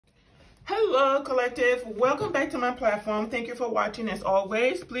Hello collective, welcome back to my platform. Thank you for watching. As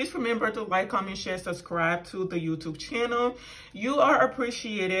always, please remember to like, comment, share, subscribe to the YouTube channel. You are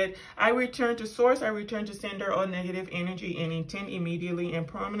appreciated. I return to source, I return to sender all negative energy and intent immediately and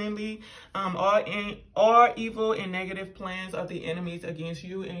permanently. All evil and negative plans of the enemies against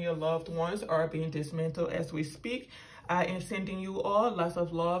you and your loved ones are being dismantled as we speak. I am sending you all lots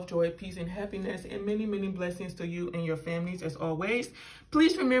of love, joy, peace, and happiness, and many, many blessings to you and your families as always.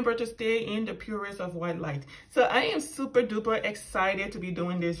 Please remember to stay in the purest of white light. So I am super duper excited to be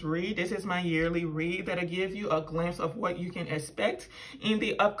doing this read. This is my yearly read that'll give you a glimpse of what you can expect in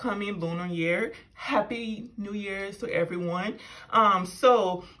the upcoming lunar year. Happy New Year's to everyone.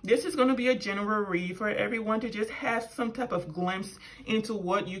 So this is going to be a general read for everyone to just have some type of glimpse into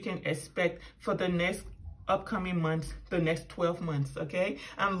what you can expect for the next upcoming months, the next 12 months. Okay,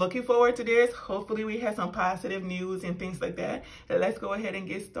 I'm looking forward to this. Hopefully we have some positive news and things like that. Let's go ahead and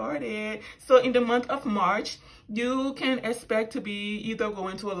get started. So in the month of March, you can expect to be either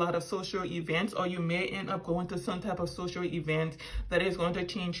going to a lot of social events, or you may end up going to some type of social event that is going to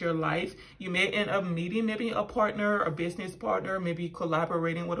change your life. You may end up meeting maybe a partner, a business partner, maybe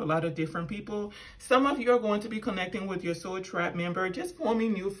collaborating with a lot of different people. Some of you are going to be connecting with your Soultribe member, just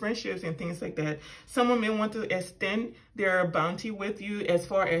forming new friendships and things like that. Someone may want to extend their bounty with you as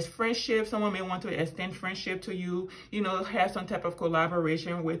far as friendship. Someone may want to extend friendship to you, you know, have some type of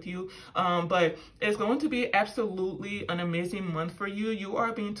collaboration with you. But it's going to be absolutely an amazing month for you. You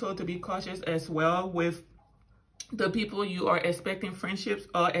are being told to be cautious as well with the people you are expecting friendships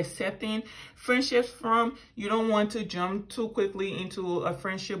or accepting friendships from. You don't want to jump too quickly into a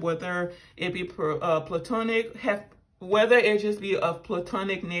friendship, whether it be platonic, whether it just be of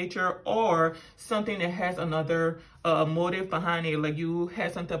platonic nature or something that has another motive behind it, like you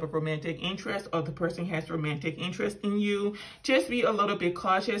have some type of romantic interest or the person has romantic interest in you. Just be a little bit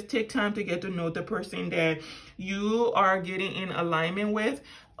cautious. Take time to get to know the person that you are getting in alignment with.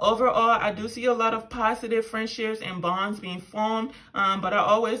 Overall, I do see a lot of positive friendships and bonds being formed, but I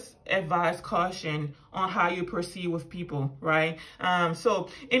always advise caution on how you proceed with people, right? So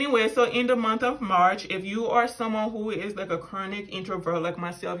anyway, so in the month of March, if you are someone who is like a chronic introvert like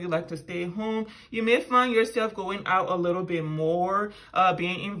myself, you like to stay home, you may find yourself going out a little bit more,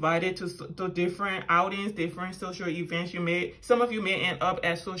 being invited to different outings, different social events. Some of you may end up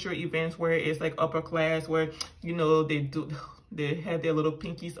at social events where it's like upper class, where, you know, they have their little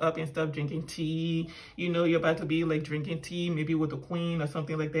pinkies up and stuff, drinking tea. You know, you're about to be like drinking tea, maybe with the queen or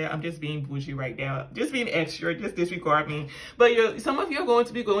something like that. I'm just being bougie right now. Just being extra, just disregard me. But some of you are going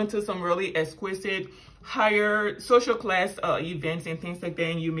to be going to some really exquisite, higher social class events and things like that,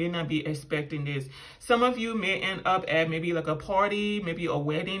 and you may not be expecting this. Some of you may end up at maybe like a party, maybe a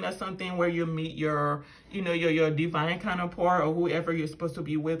wedding or something, where you meet your divine counterpart or whoever you're supposed to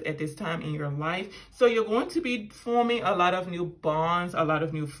be with at this time in your life. So you're going to be forming a lot of new bonds, a lot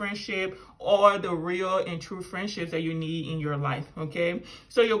of new friendship, or the real and true friendships that you need in your life. Okay,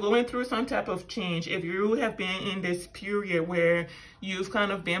 so you're going through some type of change. If you have been in this period where you've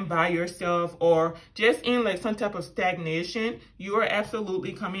kind of been by yourself or just in like some type of stagnation, you are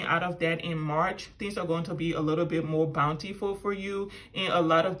absolutely coming out of that in March. Things are going to be a little bit more bountiful for you in a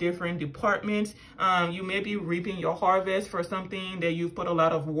lot of different departments. You may be reaping your harvest for something that you've put a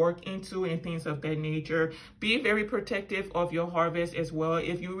lot of work into and things of that nature. Be very protective of your harvest as well.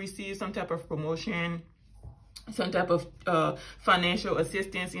 If you receive some type of promotion, some type of financial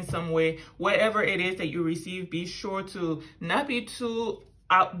assistance in some way, whatever it is that you receive, be sure to not be too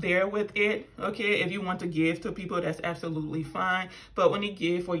out there with it. Okay, if you want to give to people, that's absolutely fine, but when you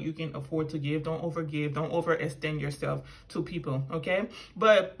give what you can afford to give, don't overgive, don't overextend yourself to people. Okay,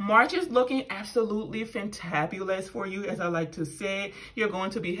 but March is looking absolutely fantabulous for you. As I like to say, you're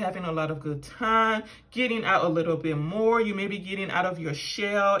going to be having a lot of good time, getting out a little bit more. You may be getting out of your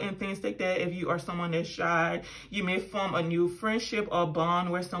shell and things like that. If you are someone that's shy, you may form a new friendship or bond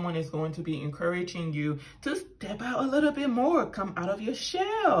where someone is going to be encouraging you to step out a little bit more, come out of your shell.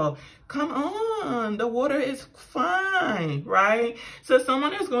 Come on, the water is fine, right? So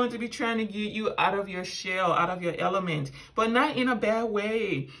someone is going to be trying to get you out of your shell, out of your element, but not in a bad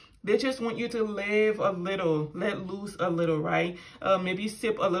way. They just want you to live a little, let loose a little, right? Maybe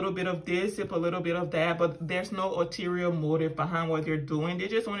sip a little bit of this, sip a little bit of that, but there's no ulterior motive behind what they're doing. They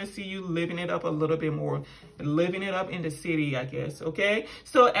just want to see you living it up a little bit more, living it up in the city, I guess, okay?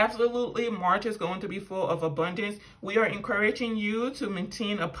 So absolutely, March is going to be full of abundance. We are encouraging you to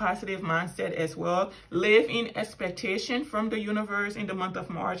maintain a positive mindset as well. Live in expectation from the universe in the month of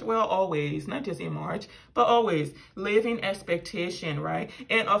March. Well, always, not just in March, but always live in expectation, right?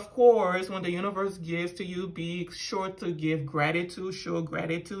 And of course, when the universe gives to you, be sure to give gratitude, show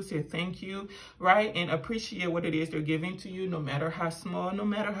gratitude, say thank you, right? And appreciate what it is they're giving to you, no matter how small, no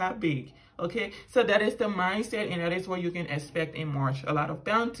matter how big. Okay, so that is the mindset, and that is what you can expect in March. A lot of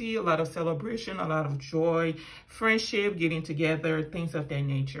bounty, a lot of celebration, a lot of joy, friendship, getting together, things of that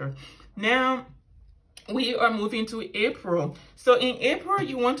nature. Now, we are moving to April. So in April,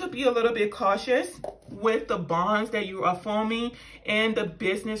 you want to be a little bit cautious with the bonds that you are forming and the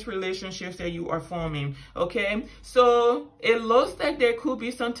business relationships that you are forming. Okay, so it looks like there could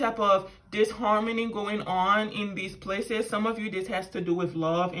be some type of disharmony going on in these places. Some of you, this has to do with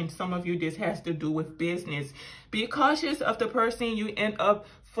love, and some of you, this has to do with business. Be cautious of the person you end up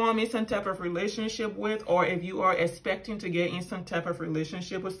forming some type of relationship with, or if you are expecting to get in some type of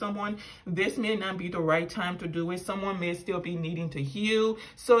relationship with someone, this may not be the right time to do it. Someone may still be needing to heal.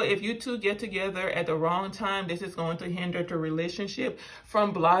 So if you two get together at the wrong time, this is going to hinder the relationship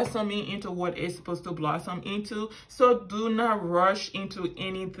from blossoming into what it's supposed to blossom into. So do not rush into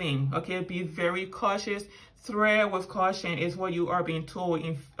anything. Okay, be very cautious. Thread with caution is what you are being told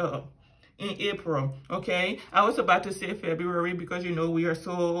in April. Okay, I was about to say February because, you know, we are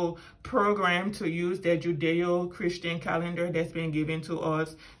so programmed to use that Judeo-Christian calendar that's been given to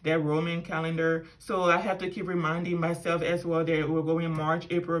us, that Roman calendar. So I have to keep reminding myself as well that we're going March,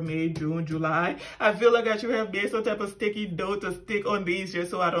 April, May, June, July. I feel like I should have made some type of sticky note to stick on these just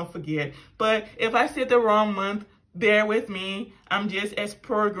so I don't forget. But if I said the wrong month, bear with me. I'm just as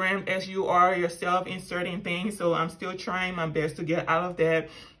programmed as you are yourself in certain things. So I'm still trying my best to get out of that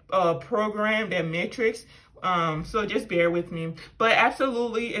program, that matrix. So just bear with me. But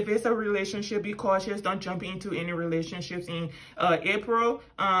absolutely, if it's a relationship, be cautious. Don't jump into any relationships in April.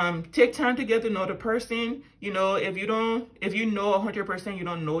 Take time to get to know the person. You know, if you know 100% you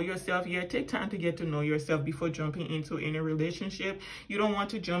don't know yourself yet, take time to get to know yourself before jumping into any relationship. You don't want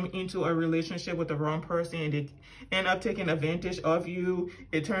to jump into a relationship with the wrong person and they end up taking advantage of you.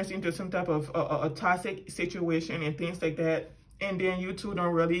 It turns into some type of a toxic situation and things like that. And then you two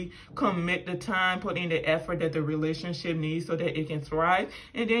don't really commit the time, put in the effort that the relationship needs so that it can thrive.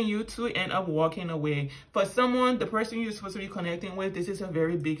 And then you two end up walking away. For someone, the person you're supposed to be connecting with, this is a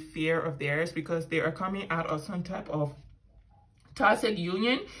very big fear of theirs because they are coming out of some type of toxic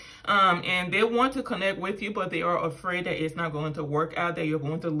union. And they want to connect with you, but they are afraid that it's not going to work out, that you're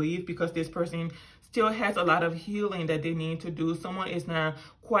going to leave because this person still has a lot of healing that they need to do. Someone is not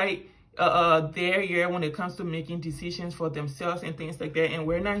quite there yet when it comes to making decisions for themselves and things like that, and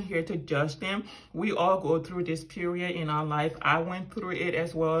we're not here to judge them. We all go through this period in our life. I went through it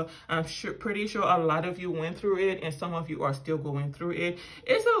as well. I'm pretty sure a lot of you went through it, and some of you are still going through it.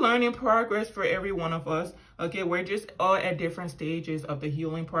 It's a learning progress for every one of us. Okay, we're just all at different stages of the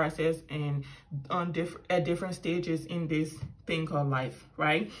healing process and at different stages in this thing called life,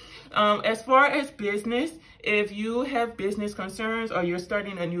 right? As far as business, if you have business concerns or you're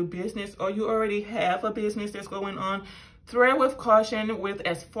starting a new business or you already have a business that's going on, tread with caution with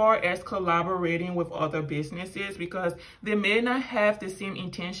as far as collaborating with other businesses because they may not have the same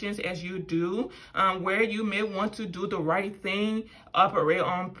intentions as you do, where you may want to do the right thing, operate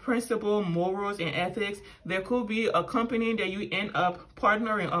on principle, morals, and ethics. There could be a company that you end up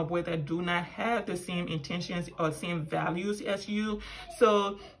partnering up with that do not have the same intentions or same values as you.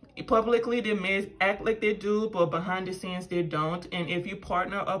 So publicly they may act like they do, but behind the scenes they don't. And if you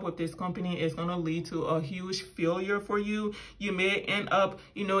partner up with this company, it's going to lead to a huge failure for you. You may end up,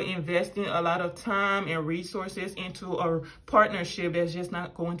 you know, investing a lot of time and resources into a partnership that's just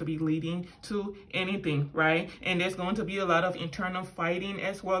not going to be leading to anything, right? And there's going to be a lot of internal fighting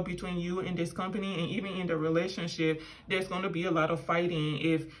as well between you and this company, and even in the relationship there's going to be a lot of fighting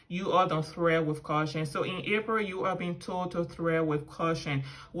if you all don't thread with caution. So in April, you are being told to thread with caution.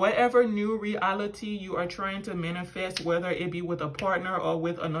 Whatever new reality you are trying to manifest, whether it be with a partner or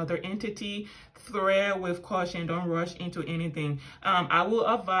with another entity, thread with caution. Don't rush into anything. I will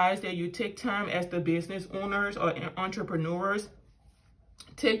advise that you take time as the business owners or entrepreneurs.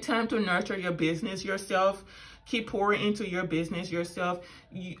 Take time to nurture your business yourself. Keep pouring into your business yourself.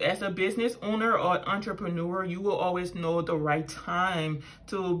 As a business owner or entrepreneur, you will always know the right time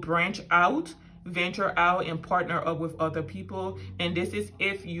to branch out, venture out, and partner up with other people. And this is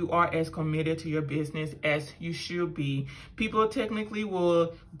if you are as committed to your business as you should be. People technically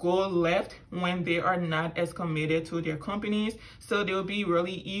will go left when they are not as committed to their companies, so they'll be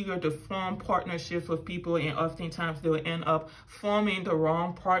really eager to form partnerships with people, and oftentimes they'll end up forming the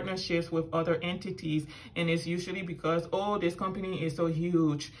wrong partnerships with other entities. And it's usually because, oh, this company is so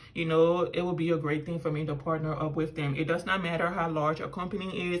huge, you know, it will be a great thing for me to partner up with them. It does not matter how large a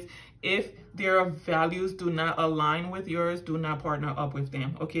company is. if their values do not align with yours, do not partner up with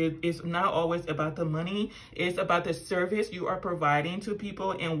them. Okay, it's not always about the money. It's about the service you are providing to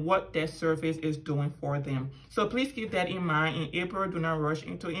people and what that service is doing for them. So please keep that in mind. In April, do not rush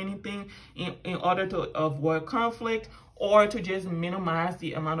into anything in order to avoid conflict or to just minimize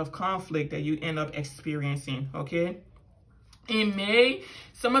the amount of conflict that you end up experiencing. Okay. In May,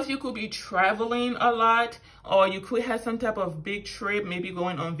 some of you could be traveling a lot, or you could have some type of big trip, maybe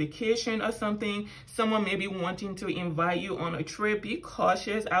going on vacation or something. Someone may be wanting to invite you on a trip. Be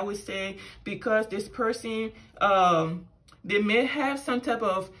cautious, I would say, because this person, they may have some type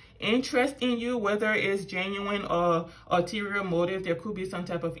of interest in you, whether it's genuine or ulterior motive. There could be some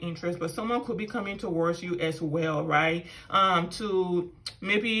type of interest, but someone could be coming towards you as well, right? To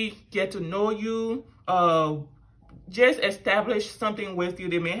maybe get to know you, just establish something with you.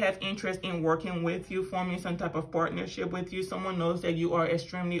 They may have interest in working with you, forming some type of partnership with you. Someone knows that you are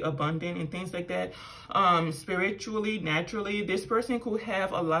extremely abundant and things like that. Spiritually, naturally, this person could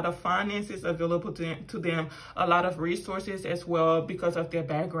have a lot of finances available to them, a lot of resources as well because of their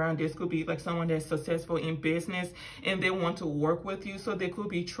background. This could be like someone that's successful in business and they want to work with you, so they could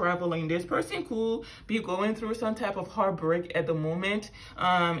be traveling. This person could be going through some type of heartbreak at the moment,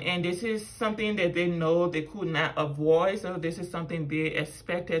 and this is something that they know they could not avoid, so this is something they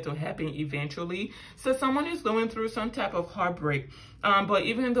expected to happen eventually. So someone is going through some type of heartbreak. But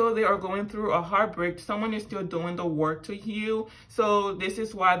even though they are going through a heartbreak, someone is still doing the work to heal. So this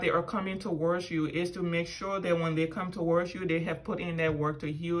is why they are coming towards you, is to make sure that when they come towards you, they have put in that work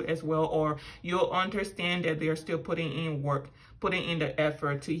to heal as well, or you'll understand that they're still putting in work, putting in the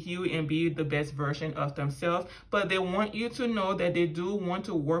effort to heal and be the best version of themselves. But they want you to know that they do want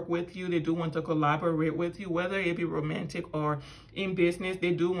to work with you. They do want to collaborate with you, whether it be romantic or in business.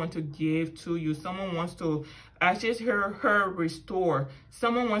 They do want to give to you. Someone wants to, I just heard her restore.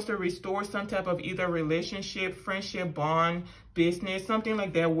 Someone wants to restore some type of either relationship, friendship, bond, business, something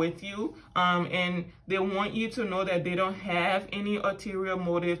like that with you. And they want you to know that they don't have any ulterior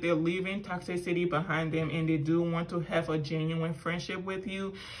motive. They're leaving toxicity behind them, and they do want to have a genuine friendship with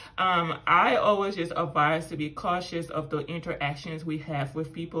you. I always just advise to be cautious of the interactions we have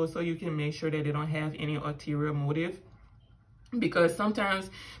with people, so you can make sure that they don't have any ulterior motive. Because sometimes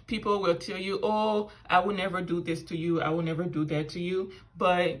people will tell you, oh, I will never do this to you, I will never do that to you.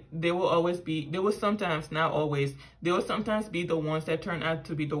 But they will always be, they will sometimes, not always, they will sometimes be the ones that turn out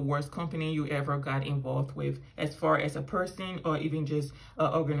to be the worst company you ever got involved with, as far as a person or even just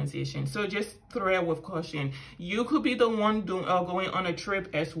an organization. So just tread with caution. You could be the one going on a trip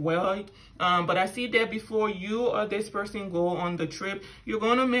as well. But I see that before you or this person go on the trip, you're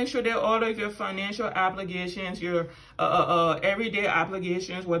going to make sure that all of your financial obligations, your everyday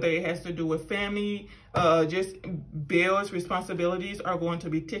obligations, whether it has to do with family, just bills, responsibilities, are going to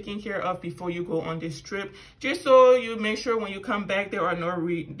be taken care of before you go on this trip, just so you make sure when you come back there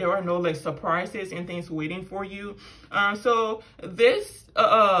are no like surprises and things waiting for you. So this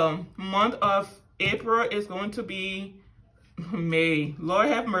month of April is going to be May. Lord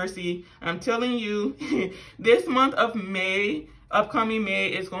have mercy, I'm telling you. This month of May, upcoming May,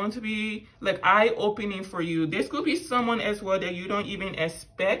 is going to be like eye-opening for you. This could be someone as well that you don't even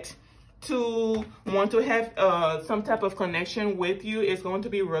expect to want to have some type of connection with you. It's going to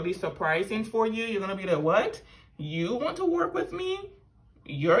be really surprising for you. You're going to be like, what? You want to work with me?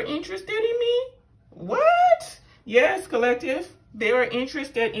 You're interested in me? What? Yes, collective. They are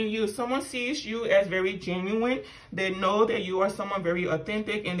interested in you. Someone sees you as very genuine. They know that you are someone very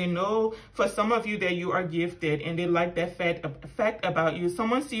authentic, and they know for some of you that you are gifted, and they like that fact about you.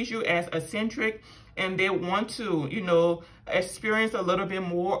 Someone sees you as eccentric, and they want to, you know, experience a little bit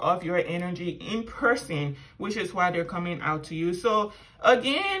more of your energy in person, which is why they're coming out to you. So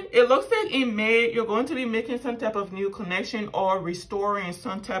again, it looks like in May, you're going to be making some type of new connection or restoring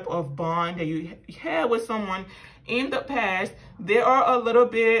some type of bond that you had with someone in the past. They are a little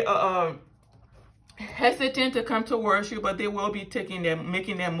bit hesitant to come towards you, but they will be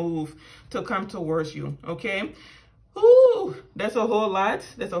making that move to come towards you. Okay. Ooh, that's a whole lot.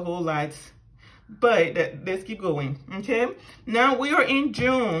 That's a whole lot. But let's keep going. Okay. Now we are in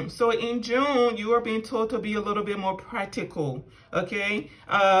June. So in June, you are being told to be a little bit more practical. Okay.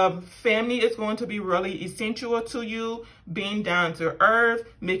 Family is going to be really essential to you. Being down to earth,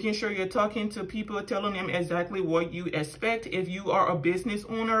 making sure you're talking to people, telling them exactly what you expect. If you are a business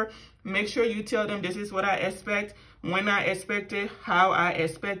owner, Make sure you tell them this is what I expect, when I expect it, how I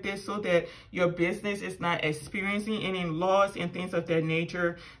expect it, so that your business is not experiencing any loss and things of that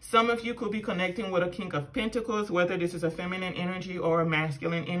nature. Some of you could be connecting with a King of Pentacles, whether this is a feminine energy or a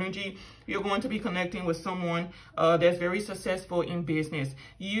masculine energy. You're going to be connecting with someone that's very successful in business.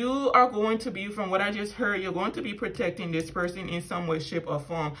 You are going to be, from what I just heard, you're going to be protecting this person in some way, shape, or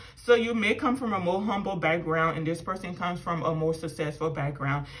form. So you may come from a more humble background, and this person comes from a more successful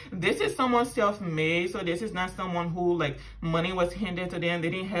background. This is someone self-made, so this is not someone who like money was handed to them. They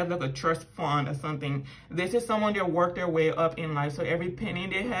didn't have like a trust fund or something. This is someone that worked their way up in life. So every penny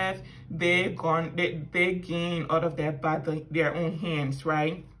they have, they gain out of that by their own hands,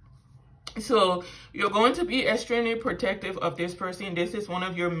 right? So you're going to be extremely protective of this person. This is one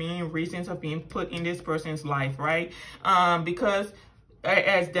of your main reasons of being put in this person's life, right? Because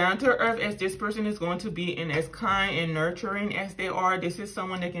as down to earth as this person is going to be, and as kind and nurturing as they are, this is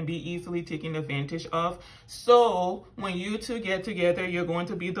someone that can be easily taken advantage of. So when you two get together, you're going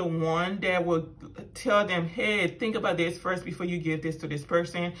to be the one that will tell them, hey, think about this first before you give this to this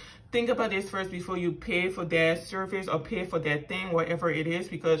person. Think about this first before you pay for that service or pay for that thing, whatever it is,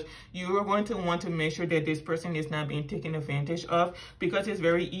 because you are going to want to make sure that this person is not being taken advantage of, because it's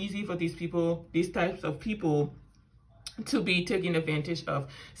very easy for these people, these types of people, to be taken advantage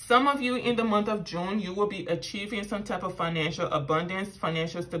of. Some of you in the month of June, you will be achieving some type of financial abundance,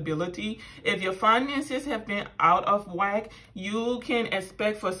 financial stability. If your finances have been out of whack, you can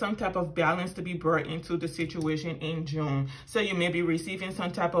expect for some type of balance to be brought into the situation in June. So you may be receiving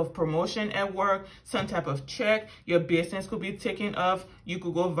some type of promotion at work, some type of check. Your business could be taken off. You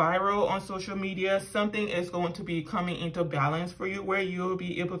could go viral on social media. Something is going to be coming into balance for you, where you'll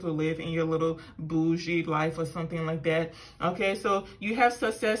be able to live in your little bougie life or something like that. Okay, so you have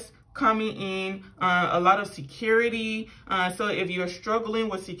success coming in, a lot of security. So if you're struggling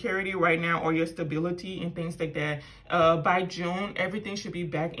with security right now, or your stability and things like that, by June, everything should be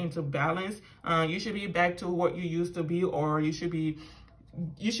back into balance. You should be back to what you used to be, or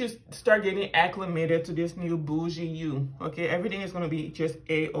you should start getting acclimated to this new bougie you. Okay, everything is going to be just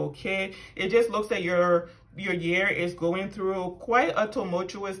a-okay. It just looks like your year is going through quite a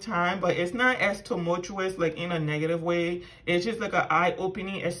tumultuous time, but it's not as tumultuous like in a negative way. It's just like an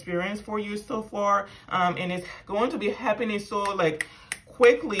eye-opening experience for you so far, and it's going to be happening so like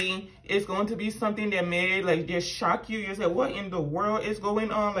quickly. It's going to be something that may like just shock you. You say, what in the world is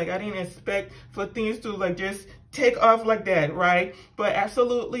going on? Like, I didn't expect for things to like just take off like that, right? But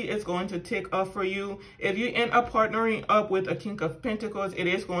absolutely, it's going to take off for you. If you end up partnering up with a King of Pentacles, it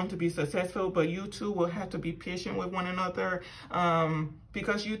is going to be successful, but you two will have to be patient with one another,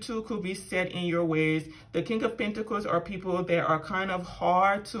 because you two could be set in your ways. The King of Pentacles are people that are kind of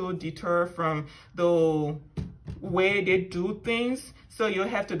hard to deter from the way they do things. So you'll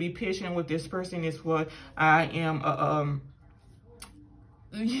have to be patient with this person, is what I am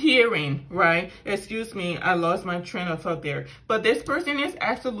hearing, right? Excuse me, I lost my train of thought there. But this person is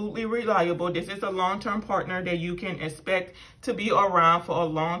absolutely reliable. This is a long-term partner that you can expect to be around for a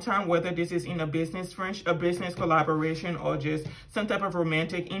long time, whether this is in a business friendship, a business collaboration, or just some type of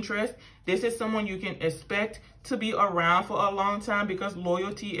romantic interest. This is someone you can expect to be around for a long time, because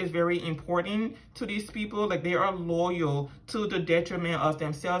loyalty is very important to these people. Like, they are loyal to the detriment of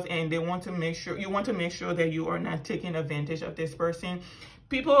themselves, and they want to make sure, you want to make sure that you are not taking advantage of this person.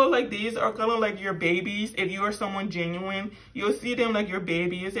 People like these are kind of like your babies. If you are someone genuine, you'll see them like your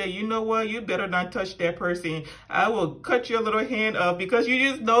baby. You say, you know what, you better not touch that person. I will cut your little hand off, because you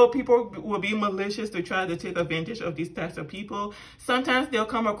just know people will be malicious to try to take advantage of these types of people. Sometimes they'll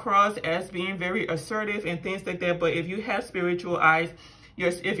come across as being very assertive and things like that. But if you have spiritual eyes,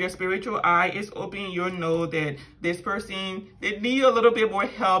 if your spiritual eye is open, you'll know that this person, they need a little bit more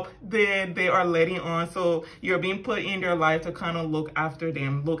help than they are letting on. So you're being put in their life to kind of look after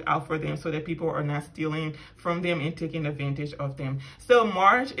them, look out for them, so that people are not stealing from them and taking advantage of them. So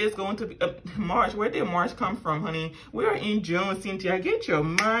March is going to be, March, where did March come from, honey? We are in June, Cynthia. Get your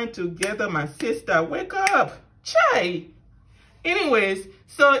mind together, my sister. Wake up. Chai. Anyways,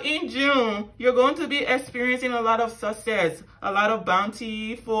 so in June, you're going to be experiencing a lot of success, a lot of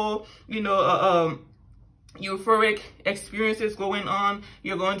bountiful, euphoric experiences going on.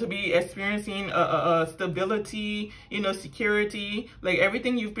 You're going to be experiencing stability, security. Like,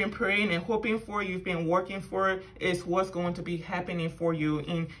 everything you've been praying and hoping for, you've been working for, is what's going to be happening for you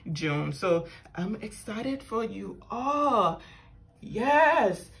in June. So I'm excited for you all.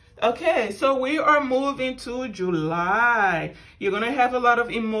 Yes. Okay, so we are moving to July. You're going to have a lot of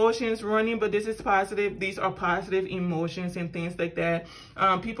emotions running, but this is positive. These are positive emotions and things like that.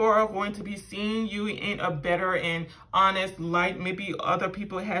 People are going to be seeing you in a better and honest light. Maybe other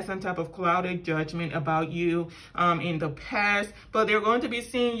people had some type of clouded judgment about you in the past, but they're going to be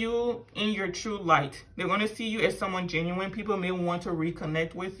seeing you in your true light. They're going to see you as someone genuine. People may want to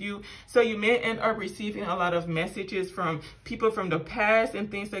reconnect with you. So you may end up receiving a lot of messages from people from the past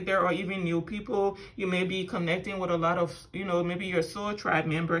and things like that, or even new people. You may be connecting with a lot of, maybe your soul tribe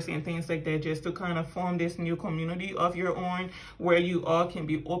members and things like that, just to kind of form this new community of your own, where you all can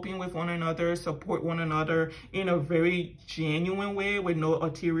be open with one another, support one another in a very genuine way with no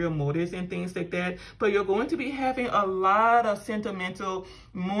ulterior motives and things like that. But you're going to be having a lot of sentimental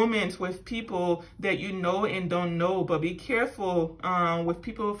moments with people that you know and don't know. But be careful with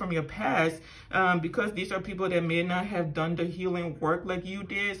people from your past, because these are people that may not have done the healing work like you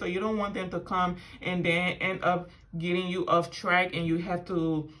did. So you don't want them to come and then end up getting you off track and you have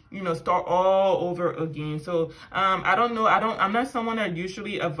to, start all over again. So I don't know. I'm not someone that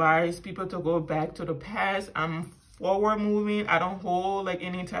usually advise people to go back to the past. I'm forward moving. I don't hold like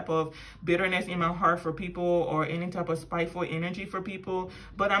any type of bitterness in my heart for people or any type of spiteful energy for people,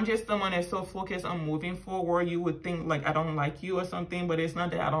 but I'm just someone that's so focused on moving forward. You would think like I don't like you or something, but it's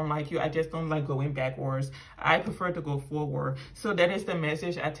not that I don't like you. I just don't like going backwards. I prefer to go forward. So that is the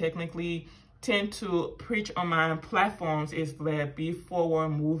message I technically tend to preach on my platforms, is that be forward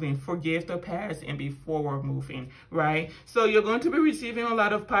moving, forgive the past and be forward moving, right? So you're going to be receiving a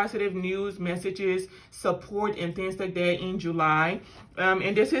lot of positive news, messages, support and things like that in July.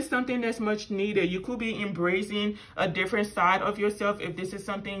 And this is something that's much needed. You could be embracing a different side of yourself if this is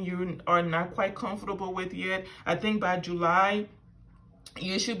something you are not quite comfortable with yet. I think by July,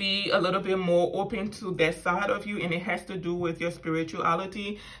 you should be a little bit more open to that side of you, and it has to do with your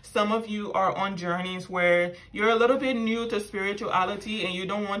spirituality. Some of you are on journeys where you're a little bit new to spirituality and you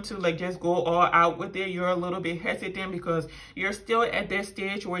don't want to like just go all out with it. You're a little bit hesitant because you're still at that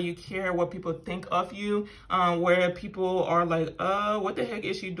stage where you care what people think of you, where people are like, what the heck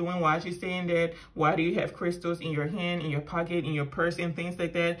is she doing? Why is she saying that? Why do you have crystals in your hand, in your pocket, in your purse and things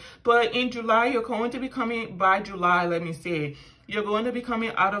like that? But in July, you're going to be coming, by July, let me say, you're going to be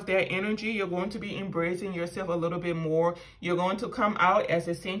coming out of that energy. You're going to be embracing yourself a little bit more. You're going to come out as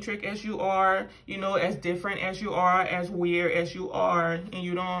eccentric as you are, as different as you are, as weird as you are. And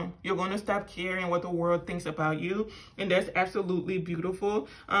you're going to stop caring what the world thinks about you. And that's absolutely beautiful.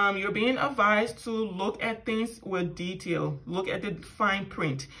 You're being advised to look at things with detail. Look at the fine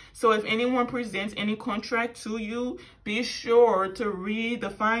print. So if anyone presents any contract to you, be sure to read the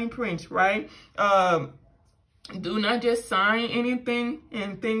fine print, right? Do not just sign anything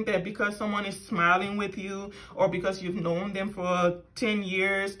and think that because someone is smiling with you or because you've known them for 10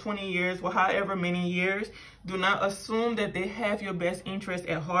 years, 20 years, or however many years, do not assume that they have your best interest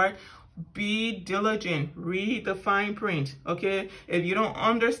at heart. Be diligent. Read the fine print, okay? If you don't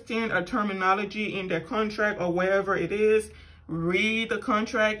understand a terminology in their contract or wherever it is, read the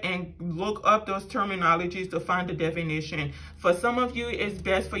contract and look up those terminologies to find the definition. For some of you, it's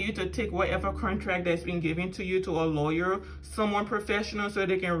best for you to take whatever contract that's been given to you to a lawyer, someone professional, so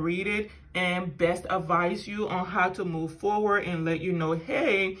they can read it and best advise you on how to move forward and let you know,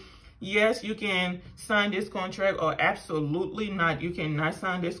 hey, yes, you can sign this contract, or absolutely not. You cannot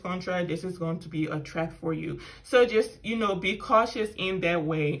sign this contract. This is going to be a trap for you. So just, be cautious in that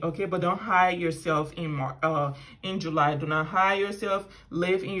way, okay? But don't hide yourself in July. Do not hide yourself.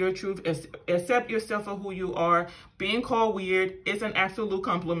 Live in your truth. Accept yourself for who you are. Being called weird is an absolute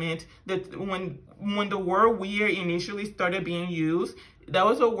compliment. That when the word weird initially started being used, that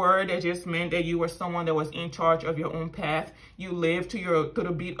was a word that just meant that you were someone that was in charge of your own path. You lived to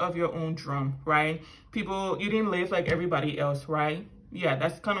the beat of your own drum, right? You didn't live like everybody else, right? Yeah,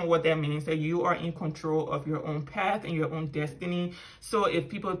 that's kind of what that means, that you are in control of your own path and your own destiny. So if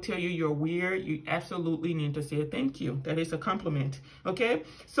people tell you you're weird, you absolutely need to say thank you. That is a compliment, okay?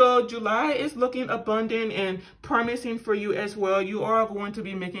 So July is looking abundant and promising for you as well. You are going to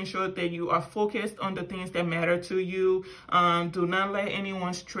be making sure that you are focused on the things that matter to you. Do not let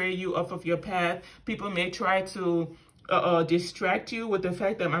anyone stray you off of your path. People may try to distract you with the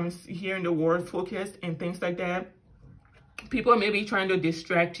fact that I'm hearing the word focused and things like that. People may be trying to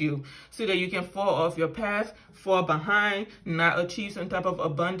distract you so that you can fall off your path, fall behind, not achieve some type of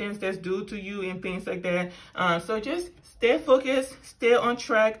abundance that's due to you and things like that. So just stay focused, stay on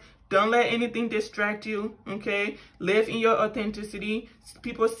track, Don't let anything distract you, okay? Live in your authenticity.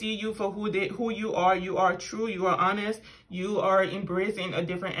 People see you for who you are. You are true, you are honest, you are embracing a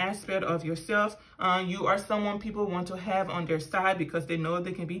different aspect of yourself. You are someone people want to have on their side because they know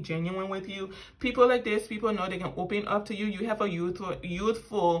they can be genuine with you. People like this, people know they can open up to you. You have a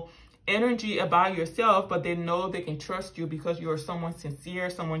youthful energy about yourself, but they know they can trust you because you are someone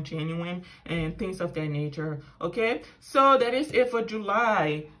sincere, someone genuine, and things of that nature. Okay, so that is it for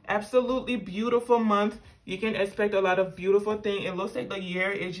July. Absolutely beautiful month. You can expect a lot of beautiful things. It looks like the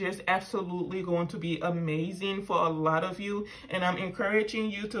year is just absolutely going to be amazing for a lot of you, and I'm encouraging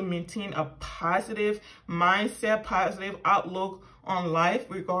you to maintain a positive mindset, positive outlook on life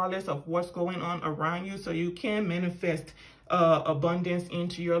regardless of what's going on around you, so you can manifest abundance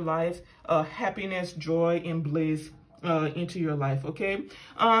into your life, happiness, joy, and bliss into your life. Okay,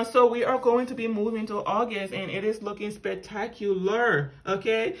 so we are going to be moving to August, and it is looking spectacular.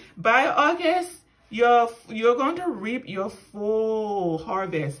 Okay, by August you're going to reap your full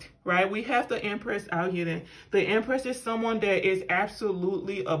harvest, right? We have the Empress out here. The Empress is someone that is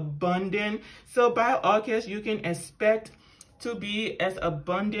absolutely abundant. So by August you can expect to be as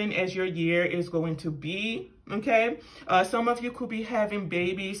abundant as your year is going to be. Okay, some of you could be having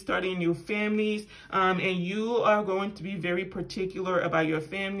babies, starting new families, and you are going to be very particular about your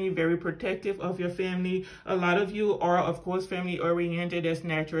family, very protective of your family. A lot of you are, of course, family oriented. That's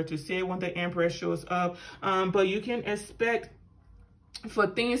natural to say when the Empress shows up, but you can expect for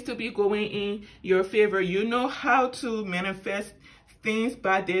things to be going in your favor. You know how to manifest things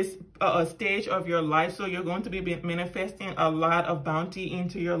by this stage of your life, so you're going to be manifesting a lot of bounty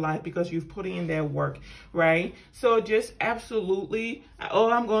into your life because you've put in that work, right? So just absolutely,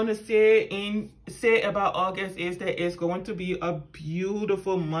 all I'm going to say about August is that it's going to be a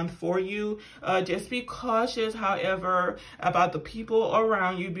beautiful month for you. Just be cautious, however, about the people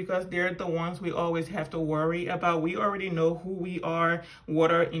around you, because they're the ones we always have to worry about. We already know who we are,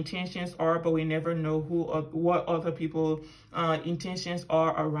 what our intentions are, but we never know what other people intentions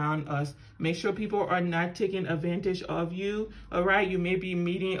are around us. Make sure people are not taking advantage of you. All right, you may be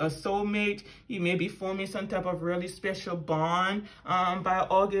meeting a soulmate, you may be forming some type of really special bond by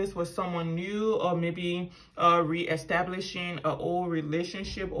August with someone new, or maybe re-establishing an old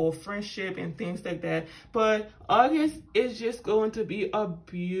relationship, old friendship, and things like that. But August is just going to be a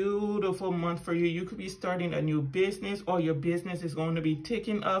beautiful month for you. You could be starting a new business, or your business is going to be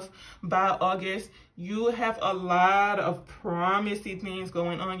taking off by August. You have a lot of promising things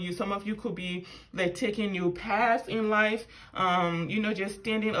going on. Some of you could be like taking new paths in life, you know, just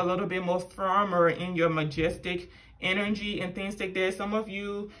standing a little bit more firmer in your majestic energy and things like that. Some of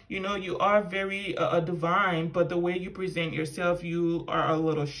you, you know, you are very divine, but the way you present yourself, you are a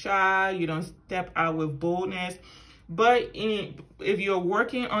little shy. You don't step out with boldness. But if you're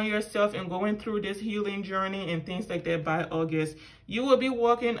working on yourself and going through this healing journey and things like that, by August, you will be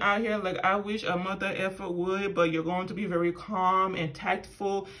walking out here like I wish a mother effer would, but you're going to be very calm and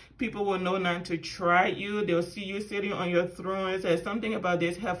tactful. People will know not to try you. They'll see you sitting on your throne and say, something about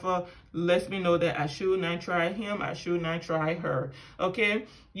this heifer lets me know that I should not try him, I should not try her. Okay,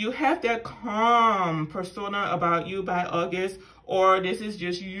 you have that calm persona about you by August, or this is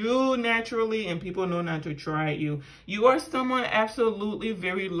just you naturally and people know not to try you. You are someone absolutely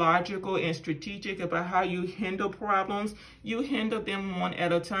very logical and strategic about how you handle problems. You handle them one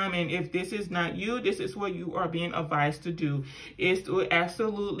at a time, and if this is not you, this is what you are being advised to do, is to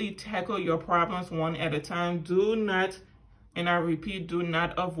absolutely tackle your problems one at a time. Do not, and I repeat, do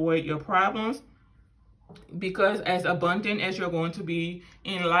not avoid your problems, because as abundant as you're going to be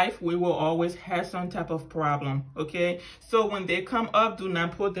in life, we will always have some type of problem. Okay, so when they come up, do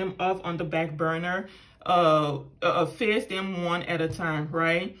not put them off on the back burner. Face them one at a time,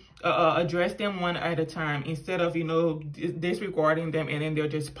 right? Address them one at a time, instead of, you know, disregarding them and then they're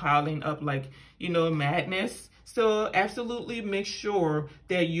just piling up like, you know, madness. So absolutely make sure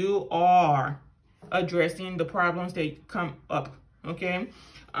that you are addressing the problems that come up. Okay,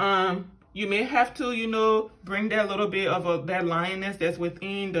 you may have to, you know, bring that little bit of that lioness that's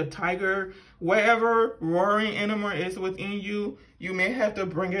within, the tiger, whatever roaring animal is within you. You may have to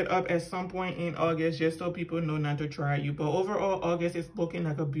bring it up at some point in August, just so people know not to try you. But overall, August is looking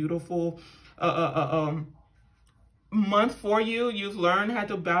like a beautiful month for you. You've learned how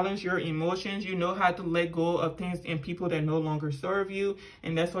to balance your emotions. You know how to let go of things and people that no longer serve you,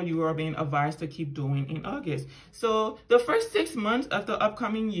 and that's what you are being advised to keep doing in August. So the first 6 months of the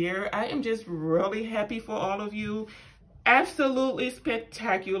upcoming year, I am just really happy for all of you. Absolutely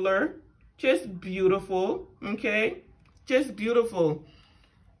spectacular, just beautiful. Okay, just beautiful.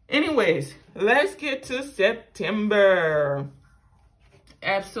 Anyways, let's get to September.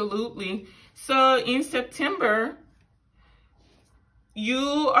 Absolutely. So in September,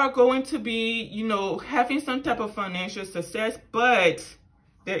 you are going to be, you know, having some type of financial success, but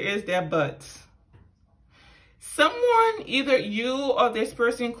there is that but. Someone, either you or this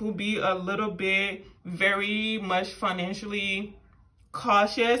person, could be a little bit very much financially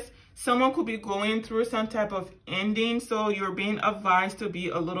cautious. Someone could be going through some type of ending, so you're being advised to be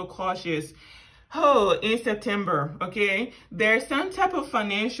a little cautious. Oh, in September, okay? There's some type of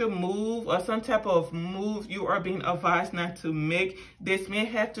financial move or some type of move you are being advised not to make. This may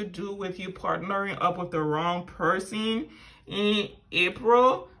have to do with you partnering up with the wrong person in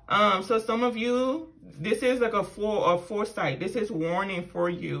April. So some of you, this is like a foresight. This is warning for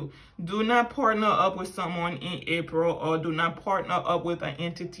you. Do not partner up with someone in April, or do not partner up with an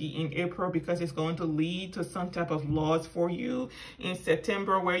entity in April, because it's going to lead to some type of loss for you in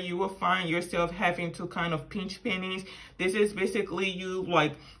September, where you will find yourself having to kind of pinch pennies. This is basically you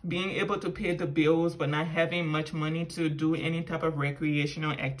like being able to pay the bills, but not having much money to do any type of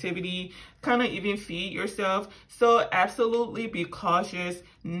recreational activity, kind of even feed yourself. So absolutely be cautious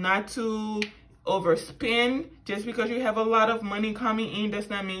not to overspend. Just because you have a lot of money coming in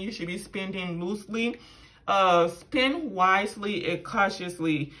does not mean you should be spending loosely. Spend wisely and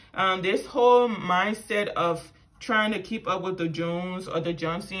cautiously. This whole mindset of trying to keep up with the Jones or the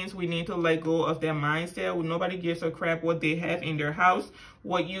Johnsons, we need to let go of that mindset. Nobody gives a crap what they have in their house.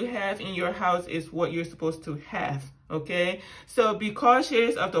 What you have in your house is what you're supposed to have, okay? So be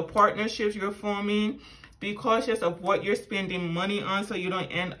cautious of the partnerships you're forming. Be cautious of what you're spending money on, so you don't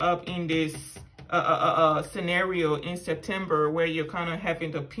end up in this scenario in September where you're kind of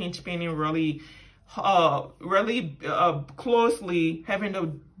having to pinch penny really closely, having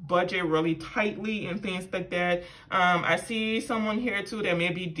to budget really tightly and things like that. I see someone here too that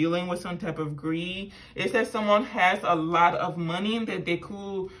may be dealing with some type of greed. It says someone has a lot of money that they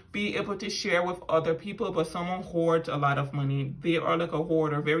could be able to share with other people, but someone hoards a lot of money. They are like a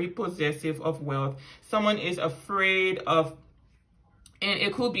hoarder, very possessive of wealth. Someone is afraid of, and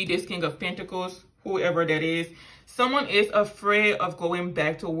it could be this King of Pentacles, whoever that is. Someone is afraid of going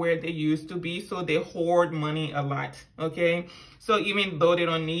back to where they used to be, so they hoard money a lot, okay? So even though they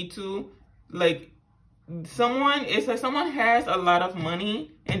don't need to, like, someone has a lot of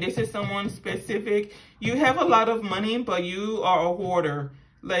money, and this is someone specific. You have a lot of money, but you are a hoarder.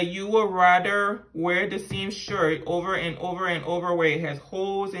 Like, you would rather wear the same shirt over and over and over where it has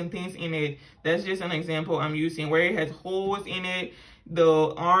holes and things in it. That's just an example I'm using, where it has holes in it.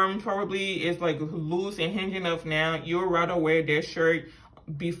 The arm probably is like loose and hanging up now. You'd rather wear that shirt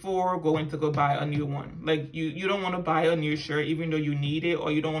before going to go buy a new one. Like, you don't want to buy a new shirt even though you need it,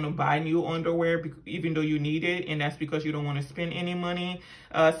 or you don't want to buy new underwear even though you need it, and that's because you don't want to spend any money.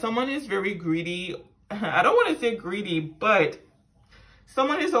 Someone is very greedy. I don't want to say greedy, but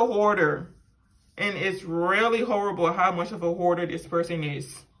someone is a hoarder, and it's really horrible how much of a hoarder this person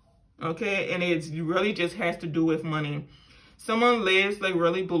is, okay? And it really just has to do with money. Someone lives like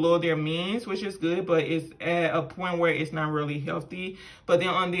really below their means, which is good, but it's at a point where it's not really healthy. But then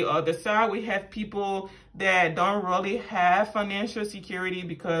on the other side, we have people that don't really have financial security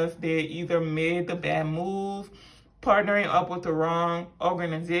because they either made the bad move, partnering up with the wrong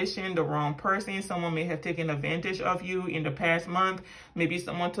organization, the wrong person. Someone may have taken advantage of you in the past month. Maybe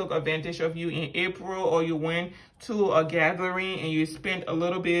someone took advantage of you in April, or you went to a gathering and you spent a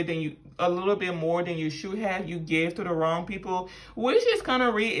little bit more than you should have. You gave to the wrong people, which is kind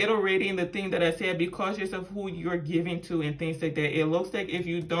of reiterating the thing that I said. Be cautious of who you're giving to and things like that. It looks like if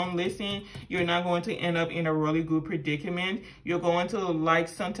you don't listen, you're not going to end up in a really good predicament. You're going to like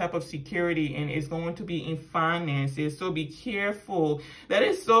some type of security, and it's going to be in finances. So be careful. That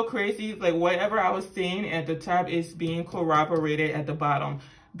is so crazy. Like, whatever I was saying at the top is being corroborated at the bottom.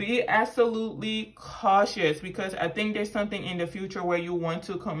 Be absolutely cautious, because I think there's something in the future where you want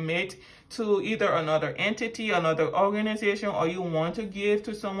to commit to either another entity, another organization, or you want to give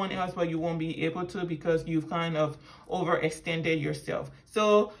to someone else, but you won't be able to because you've kind of overextended yourself.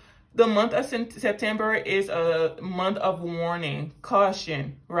 So the month of September is a month of warning,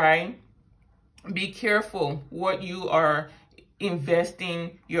 caution, right? Be careful what you are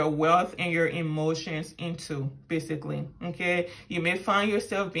investing your wealth and your emotions into, basically, okay? You may find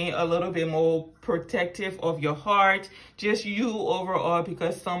yourself being a little bit more protective of your heart, just you overall,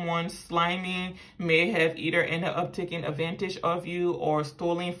 because someone slimy may have either ended up taking advantage of you or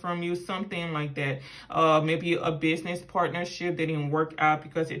stolen from you, something like that. Maybe a business partnership that didn't work out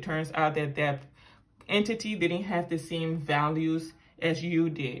because it turns out that that entity didn't have the same values as you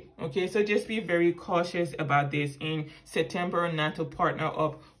did, okay? So just be very cautious about this in September, not to partner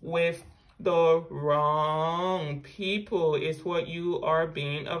up with the wrong people is what you are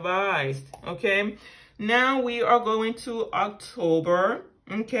being advised. Okay, now we are going to October.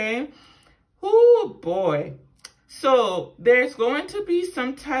 Okay, oh boy. So there's going to be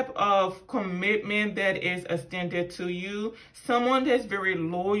some type of commitment that is extended to you. Someone that's very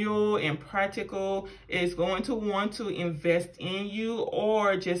loyal and practical is going to want to invest in you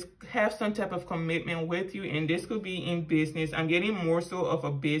or just have some type of commitment with you. And this could be in business. I'm getting more so of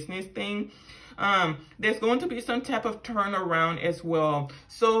a business thing. There's going to be some type of turnaround as well.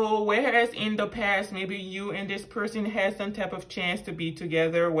 So whereas in the past, maybe you and this person had some type of chance to be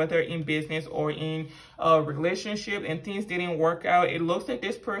together, whether in business or in a relationship, and things didn't work out, it looks like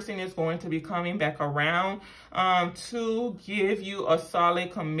this person is going to be coming back around to give you a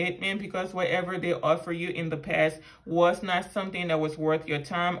solid commitment, because whatever they offer you in the past was not something that was worth your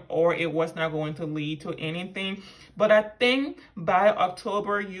time, or it was not going to lead to anything. But I think by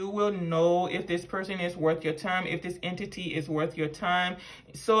October, you will know if this person is worth your time, if this entity is worth your time.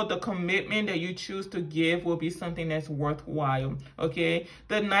 So the commitment that you choose to give will be something that's worthwhile, okay?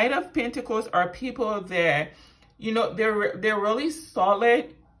 The Knight of Pentacles are people that, you know, they're really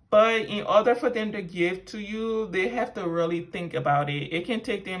solid, but in order for them to give to you, they have to really think about it. It can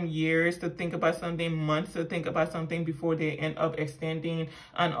take them years to think about something, months to think about something before they end up extending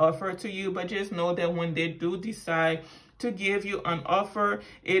an offer to you. But just know that when they do decide to give you an offer,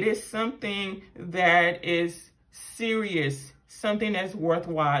 it is something that is serious, something that's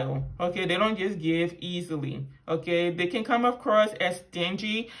worthwhile. Okay, they don't just give easily. Okay, they can come across as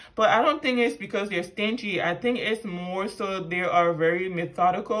stingy, but I don't think it's because they're stingy. I think it's more so they are very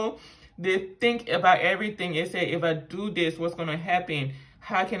methodical. They think about everything and say, if I do this, what's going to happen?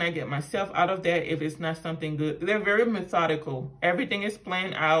 How can I get myself out of that if it's not something good? They're very methodical. Everything is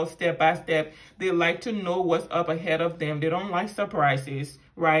planned out step by step. They like to know what's up ahead of them. They don't like surprises,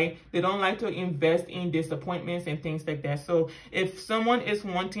 right? They don't like to invest in disappointments and things like that. So if someone is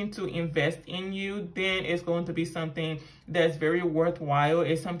wanting to invest in you, then it's going to be something that's very worthwhile.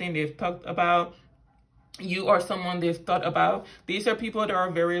 It's something they've talked about. You are someone they've thought about. These are people that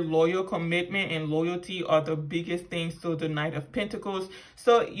are very loyal. Commitment and loyalty are the biggest things to the Knight of Pentacles.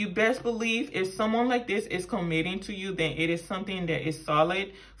 So you best believe if someone like this is committing to you, then it is something that is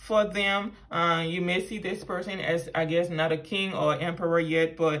solid for them. You may see this person as, I guess, not a king or emperor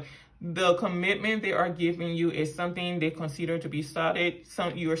yet, but the commitment they are giving you is something they consider to be solid.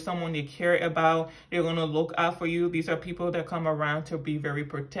 You are someone they care about. They're going to look out for you. These are people that come around to be very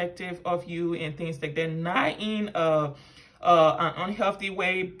protective of you and things like that. Not in an unhealthy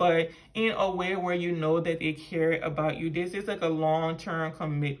way, but in a way where you know that they care about you. This is like a long-term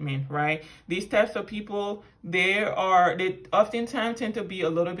commitment, right? These types of people, they oftentimes tend to be a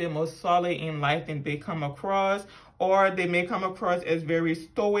little bit more solid in life than they come across, or they may come across as very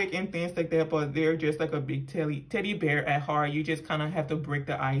stoic and things like that, but they're just like a big teddy bear at heart. You just kind of have to break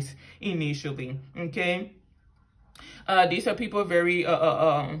the ice initially, okay? These are people very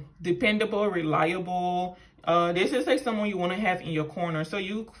dependable, reliable. This is like someone you want to have in your corner. So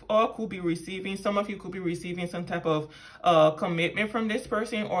you all could be receiving, some of you could be receiving some type of commitment from this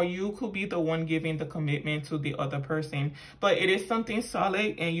person, or you could be the one giving the commitment to the other person. But it is something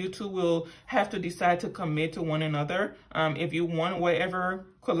solid, and you two will have to decide to commit to one another. If you want whatever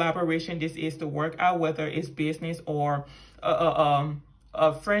collaboration this is to work out, whether it's business or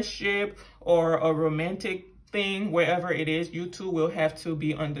a friendship or a romantic thing, wherever it is, you two will have to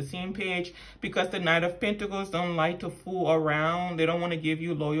be on the same page, because the Knight of Pentacles don't like to fool around. They don't want to give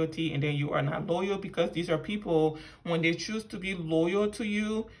you loyalty and then you are not loyal, because these are people, when they choose to be loyal to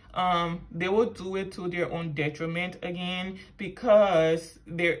you, they will do it to their own detriment again, because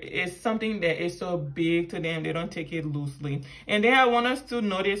there is something that is so big to them. They don't take it loosely. And then I want us to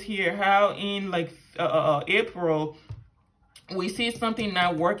notice here how in like April, we see something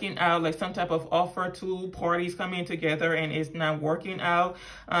not working out, like some type of offer, two parties coming together and it's not working out.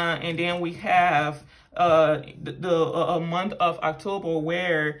 And then we have the month of October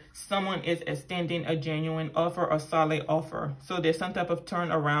where someone is extending a genuine offer, a solid offer. So there's some type of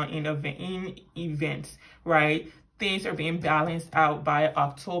turnaround in events, right? Things are being balanced out by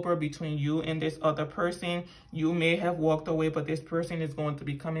October between you and this other person. You may have walked away, but this person is going to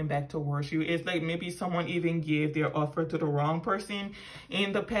be coming back towards you. It's like maybe someone even gave their offer to the wrong person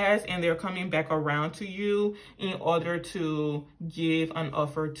in the past, and they're coming back around to you in order to give an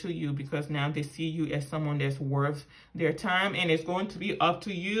offer to you, because now they see you as someone that's worth their time. And it's going to be up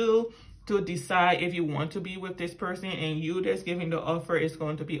to you to decide if you want to be with this person, and you that's giving the offer, is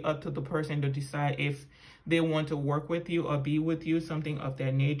going to be up to the person to decide if they want to work with you or be with you, something of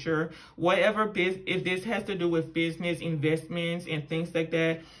that nature. Whatever, if this has to do with business, investments, and things like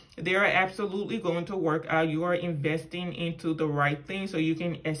that, they are absolutely going to work out. You are investing into the right thing, so you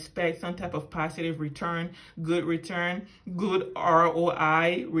can expect some type of positive return, good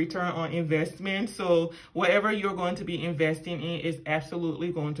ROI, return on investment. So whatever you're going to be investing in is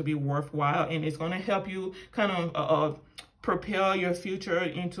absolutely going to be worthwhile, and it's going to help you kind of propel your future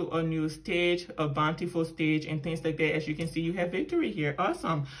into a new stage, a bountiful stage, and things like that. As you can see, you have victory here.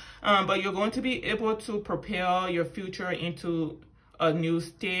 Awesome. But you're going to be able to propel your future into a new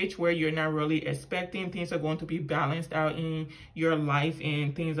stage where you're not really expecting. Things are going to be balanced out in your life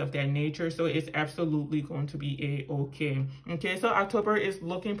and things of that nature. So it's absolutely going to be okay. Okay, so October is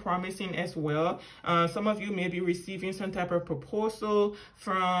looking promising as well. Some of you may be receiving some type of proposal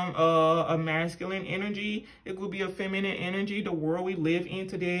from a masculine energy. It could be a feminine energy. The world we live in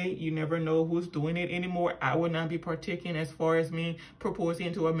today, you never know who's doing it anymore. I would not be partaking as far as me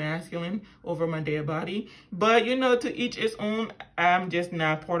proposing to a masculine over my dead body. But you know, to each its own. I'm just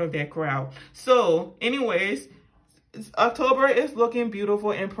not part of that crowd. So anyways, October is looking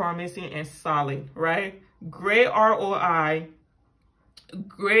beautiful and promising and solid, right? Great ROI,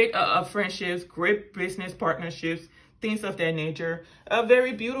 great friendships, great business partnerships, things of that nature.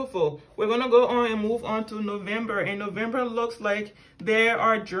 Very beautiful. We're going to go on and move on to November. And November looks like there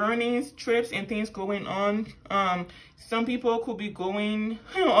are journeys, trips, and things going on. Some people could be going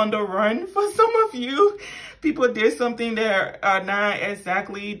on the run. For some of you, people did something that are not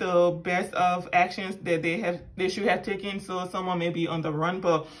exactly the best of actions that they should have taken. So someone may be on the run,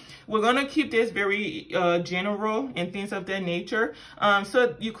 but we're going to keep this very general and things of that nature.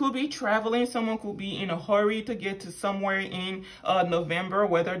 So you could be traveling. Someone could be in a hurry to get to somewhere in November,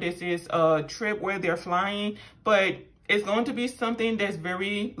 whether this is a trip where they're flying, but it's going to be something that's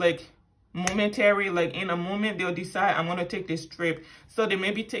very like momentary. Like in a moment they'll decide, I'm going to take this trip. So they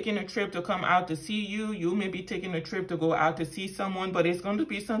may be taking a trip to come out to see you. You may be taking a trip to go out to see someone, but it's going to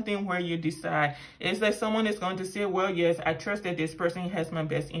be something where you decide. It's like someone is going to say, well, yes, I trust that this person has my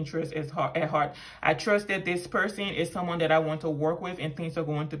best interest at heart. I trust that this person is someone that I want to work with, and things are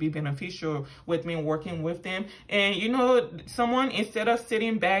going to be beneficial with me working with them. And you know, someone, instead of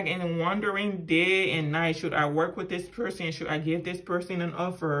sitting back and wondering day and night, should I work with this person? Should I give this person an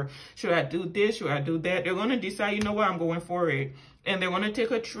offer? Should I do this? Should I do that? They're going to decide, you know what, I'm going for it. And they're going to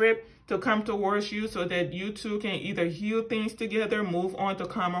take a trip to come towards you so that you two can either heal things together, move on to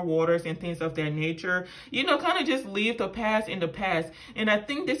calmer waters and things of that nature. You know, kind of just leave the past in the past. And I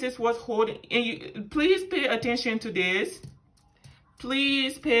think this is what's holding, and you, please pay attention to this.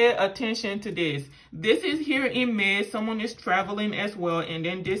 Please pay attention to this. This is here in May. Someone is traveling as well. And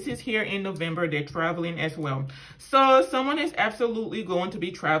then this is here in November. They're traveling as well. So someone is absolutely going to be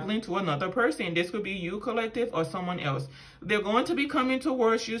traveling to another person. This could be you, collective, or someone else. They're going to be coming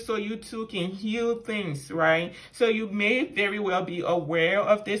towards you so you two can heal things, right? So you may very well be aware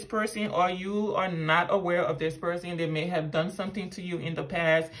of this person, or you are not aware of this person. They may have done something to you in the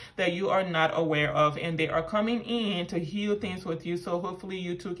past that you are not aware of, and they are coming in to heal things with you. So hopefully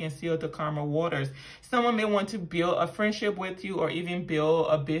you two can seal the karma waters. Someone may want to build a friendship with you, or even build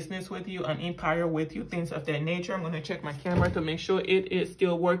a business with you, an empire with you, things of that nature. I'm going to check my camera to make sure it is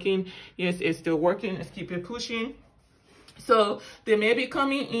still working. Yes, it's still working. Let's keep it pushing. So they may be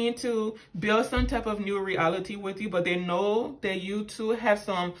coming in to build some type of new reality with you, but they know that you two have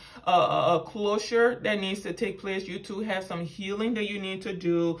some closure that needs to take place. You two have some healing that you need to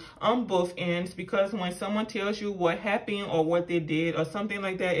do on both ends, because when someone tells you what happened or what they did or something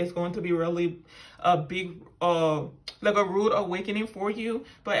like that, it's going to be really a big like a rude awakening for you.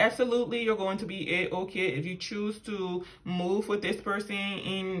 But absolutely, you're going to be okay if you choose to move with this person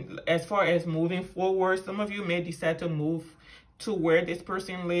in as far as moving forward. Some of you may decide to move to where this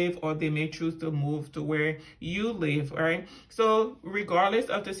person lives, or they may choose to move to where you live. All right, so regardless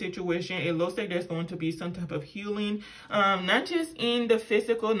of the situation, it looks like there's going to be some type of healing, not just in the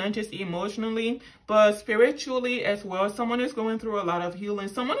physical, not just emotionally, but spiritually as well. Someone is going through a lot of healing.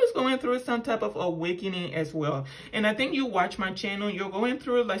 Someone is going through some type of awakening as well. And I think you watch my channel, you're going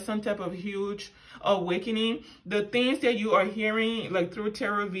through like some type of huge awakening. The things that you are hearing like through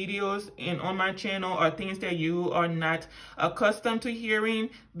tarot videos and on my channel are things that you are not accustomed to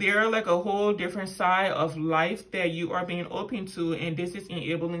hearing. They're like a whole different side of life that you are being open to, and this is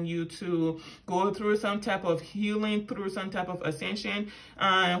enabling you to go through some type of healing, through some type of ascension.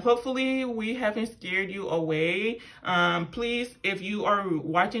 Hopefully we haven't scared you away. Please, if you are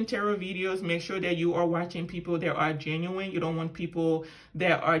watching tarot videos, make sure that you are watching people that are genuine. You don't want people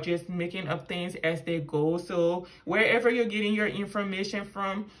that are just making up things as they go. So wherever you're getting your information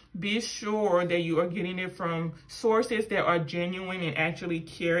from, be sure that you are getting it from sources that are genuine and actually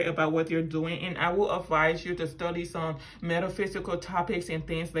care about what they're doing. And I will advise you to study some metaphysical topics and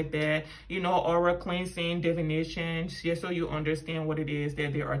things like that, you know, aura cleansing, divination, just so you understand what it is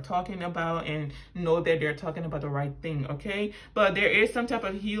that they are talking about and know that they're talking about the right thing, okay? But there is some type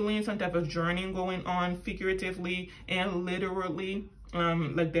of healing, some type of journeying going on, figuratively and literally,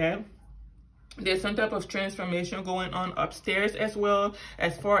 like that. There's some type of transformation going on upstairs as well,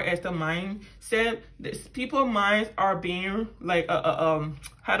 as far as the mindset. People's minds are being like,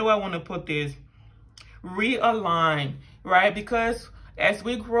 how do I want to put this? Realigned, right? Because as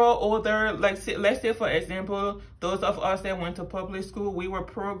we grow older, like let's say for example, those of us that went to public school, we were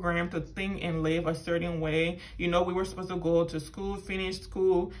programmed to think and live a certain way. You know, we were supposed to go to school, finish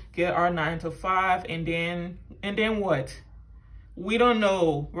school, get our 9 to 5, and then what? We don't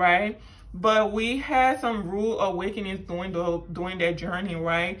know, right? But we had some rude awakenings during that journey,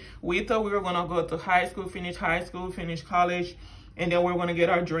 right? We thought we were gonna go to high school, finish college, and then we're gonna get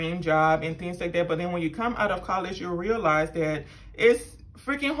our dream job and things like that. But then when you come out of college, you realize that it's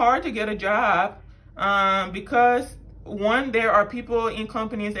freaking hard to get a job, because one, there are people in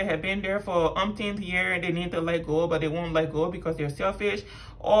companies that have been there for umpteenth year and they need to let go, but they won't let go because they're selfish,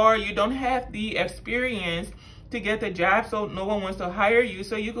 or you don't have the experience to get the job, so no one wants to hire you.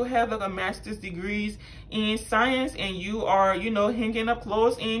 So you could have like a master's degrees in science and you are, you know, hanging up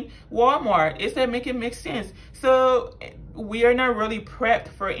clothes in Walmart. Does that make it make sense? So we are not really prepped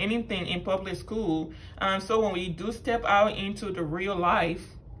for anything in public school. So when we do step out into the real life,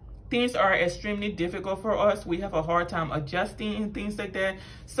 things are extremely difficult for us. We have a hard time adjusting and things like that.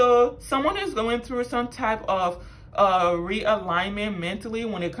 So someone is going through some type of realignment mentally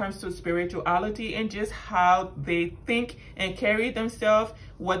when it comes to spirituality and just how they think and carry themselves,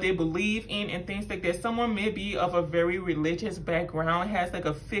 what they believe in and things like that. Someone may be of a very religious background, has like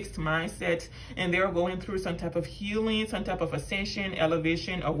a fixed mindset, and they're going through some type of healing, some type of ascension,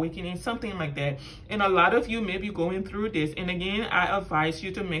 elevation, awakening, something like that. And a lot of you may be going through this. And again, I advise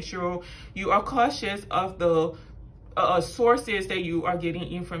you to make sure you are cautious of the sources that you are getting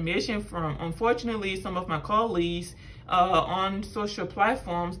information from. Unfortunately, some of my colleagues on social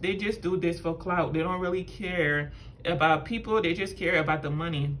platforms, they just do this for clout. They don't really care about people. They just care about the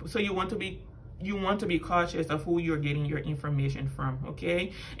money. So you want to be cautious of who you're getting your information from,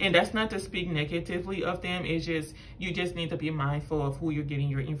 okay? And that's not to speak negatively of them. It's just, you just need to be mindful of who you're getting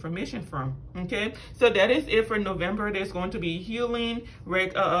your information from, okay? So that is it for November. There's going to be healing,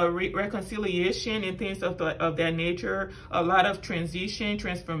 reconciliation, and things of that nature. A lot of transition,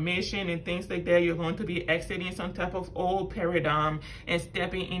 transformation, and things like that. You're going to be exiting some type of old paradigm and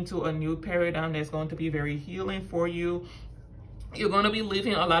stepping into a new paradigm that's going to be very healing for you. You're going to be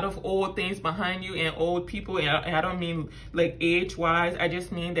leaving a lot of old things behind you and old people. And I don't mean like age-wise. I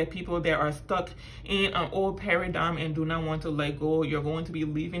just mean that people that are stuck in an old paradigm and do not want to let go, you're going to be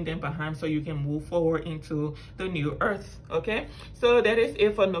leaving them behind so you can move forward into the new earth, okay? So that is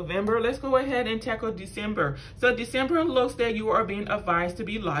it for November. Let's go ahead and tackle December. So December looks that you are being advised to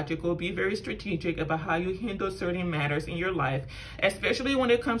be logical, be very strategic about how you handle certain matters in your life, especially when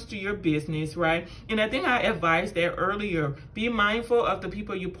it comes to your business, right? And I think I advised that earlier. Be mindful of the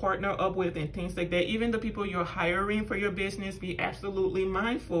people you partner up with and things like that. Even the people you're hiring for your business, be absolutely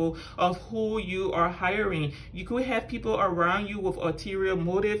mindful of who you are hiring. You could have people around you with ulterior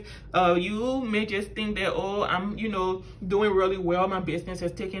motive. You may just think that, oh, I'm, you know, doing really well. My business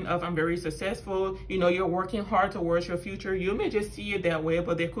has taken off. I'm very successful. You know, you're working hard towards your future. You may just see it that way,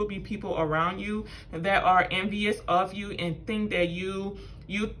 but there could be people around you that are envious of you and think that you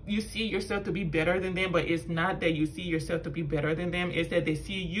see yourself to be better than them, but it's not that you see yourself to be better than them. It's that they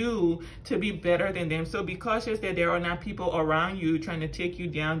see you to be better than them. So be cautious that there are not people around you trying to take you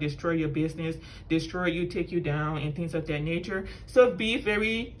down, destroy your business, destroy you, take you down, and things of that nature. So be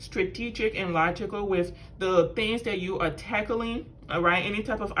very strategic and logical with the things that you are tackling. All right, any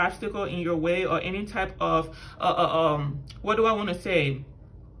type of obstacle in your way, or any type of what do I want to say?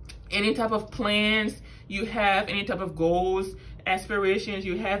 Any type of plans you have, any type of goals, aspirations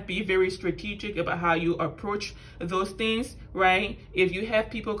you have, be very strategic about how you approach those things, right? If you have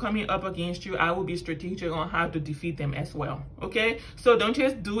people coming up against you, I will be strategic on how to defeat them as well, okay? So don't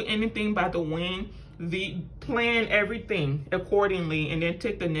just do anything by the wind. Plan everything accordingly, and then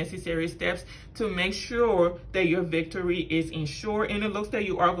take the necessary steps to make sure that your victory is ensured. And it looks like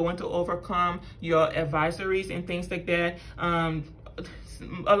you are going to overcome your advisories and things like that.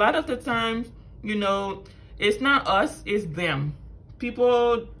 A lot of the times, you know, it's not us, it's them.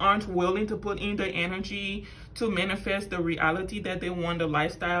 People aren't willing to put in the energy to manifest the reality that they want, the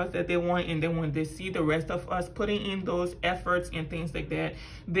lifestyles that they want. And then when they see the rest of us putting in those efforts and things like that,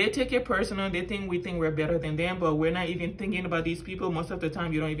 they take it personal. They think we think we're better than them, but we're not even thinking about these people. Most of the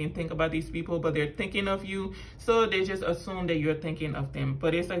time, you don't even think about these people, but they're thinking of you. So they just assume that you're thinking of them.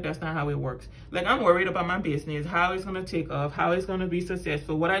 But it's like, that's not how it works. Like, I'm worried about my business, how it's going to take off, how it's going to be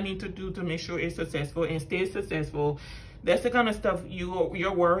successful, what I need to do to make sure it's successful and stay successful. That's the kind of stuff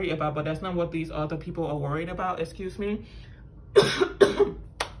you're worried about, but that's not what these other people are worried about. Excuse me.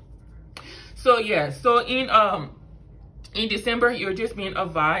 So yeah, so in December, you're just being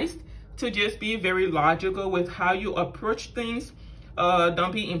advised to just be very logical with how you approach things.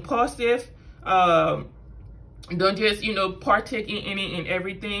 Don't be impulsive. Don't just, you know, partake in any and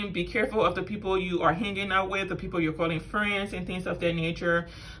everything. Be careful of the people you are hanging out with, the people you're calling friends and things of that nature.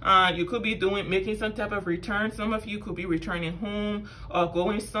 You could be making some type of return. Some of you could be returning home or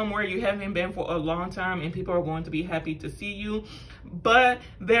going somewhere you haven't been for a long time, and people are going to be happy to see you. But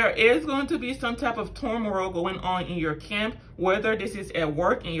there is going to be some type of turmoil going on in your camp, whether this is at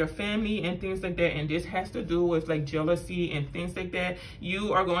work, in your family, and things like that. And this has to do with like jealousy and things like that.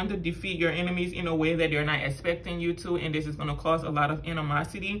 You are going to defeat your enemies in a way that they're not expecting you to, and this is going to cause a lot of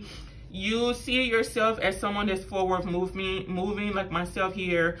animosity. You see yourself as someone that's forward moving like myself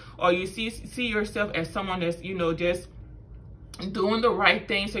here, or you see yourself as someone that's, you know, just doing the right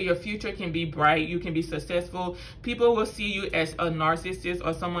thing so your future can be bright, you can be successful. People will see you as a narcissist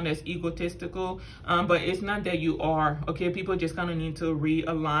or someone that's egotistical, but it's not that you are, okay? People just kind of need to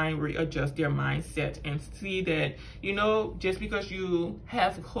realign, readjust their mindset and see that, you know, just because you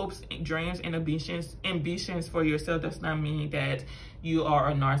have hopes, dreams, and ambitions for yourself does not mean that you are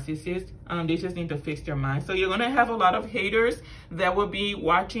a narcissist. They just need to fix their mind. So you're going to have a lot of haters that will be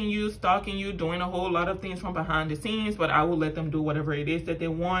watching you, stalking you, doing a whole lot of things from behind the scenes, but I will let them do whatever it is that they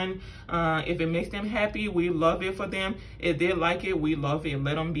want. If it makes them happy, we love it for them. If they like it, we love it.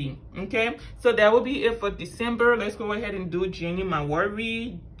 Let them be. Okay, so that will be it for December. Let's go ahead and do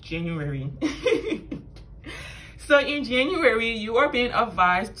January. So in January, you are being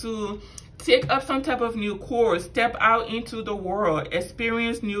advised to take up some type of new course, step out into the world,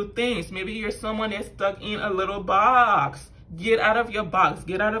 experience new things. Maybe you're someone that's stuck in a little box. Get out of your box,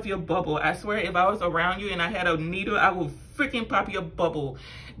 get out of your bubble. I swear, if I was around you and I had a needle, I would freaking pop your bubble.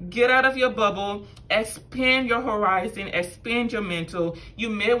 Get out of your bubble, expand your horizon, expand your mental. You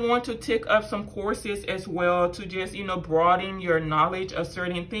may want to take up some courses as well to just, you know, broaden your knowledge of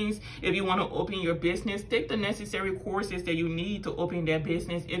certain things. If you want to open your business, take the necessary courses that you need to open that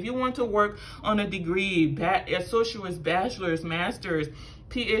business. If you want to work on a degree, associate's, bachelor's, master's,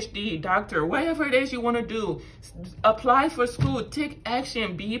 PhD, doctor, whatever it is you want to do, apply for school, take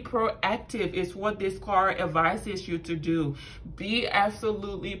action, be proactive is what this card advises you to do. Be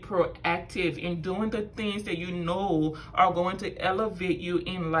absolutely proactive in doing the things that you know are going to elevate you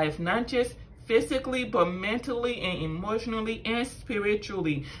in life, not just physically, but mentally and emotionally and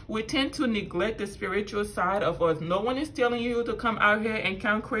spiritually. We tend to neglect the spiritual side of us. No one is telling you to come out here and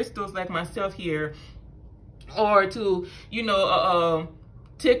count crystals like myself here, or to, you know,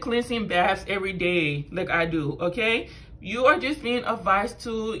 take cleansing baths every day like I do, okay? You are just being advised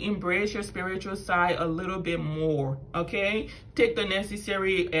to embrace your spiritual side a little bit more, okay? Take the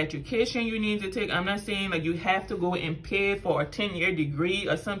necessary education you need to take. I'm not saying like you have to go and pay for a 10-year degree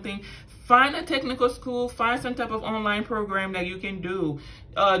or something. Find a technical school, find some type of online program that you can do.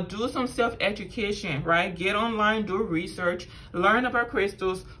 Do some self-education, right? Get online, do research, learn about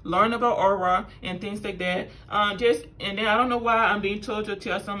crystals, learn about aura and things like that. And then I don't know why I'm being told to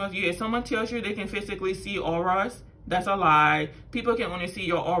tell some of you, if someone tells you they can physically see auras, that's a lie. People can only see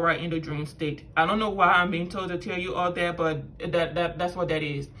your aura in the dream state. I don't know why I'm being told to tell you all that, but that's what that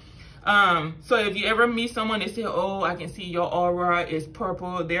is. So if you ever meet someone that say, oh, I can see your aura is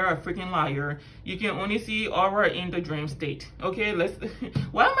purple, they're a freaking liar. You can only see aura in the dream state. Okay,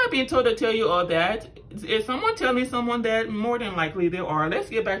 why am I being told to tell you all that? Is someone telling someone that? More than likely they are. Let's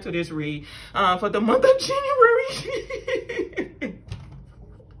get back to this read for the month of January.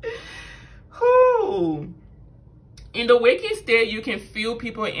 Whew. In the waking state, you can feel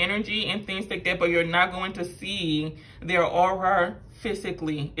people's energy and things like that, but you're not going to see their aura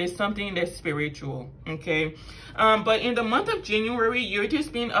physically. It's something that's spiritual, okay? But in the month of January, you're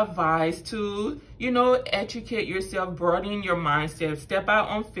just being advised to, you know, educate yourself, broaden your mindset, step out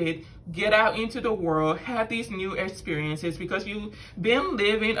on faith, get out into the world, have these new experiences, because you've been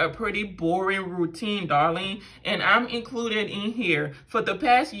living a pretty boring routine, darling, and I'm included in here. For the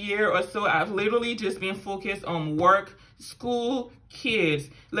past year or so, I've literally just been focused on work, school, kids.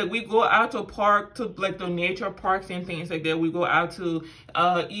 Like, we go out to park, to like the nature parks and things like that. We go out to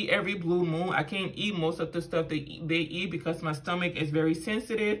eat every blue moon. I can't eat most of the stuff they eat because my stomach is very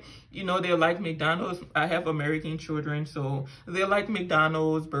sensitive. You know, they like McDonald's. I have American children, so they like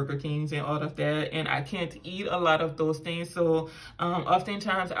McDonald's, Burger Kings, and all of that, and I can't eat a lot of those things. So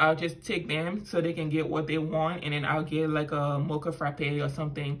oftentimes I'll just take them so they can get what they want, and then I'll get like a mocha frappe or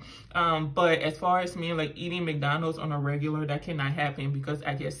something. But as far as me like eating McDonald's on a regular, that cannot happen because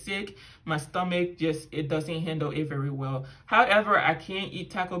I get sick. My stomach just, it doesn't handle it very well. However, I can't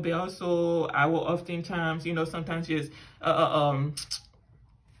eat Taco Bell, so I will oftentimes, you know, sometimes just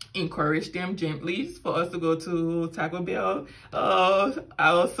encourage them gently for us to go to Taco Bell.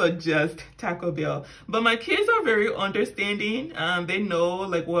 I'll suggest Taco Bell. But my kids are very understanding. They know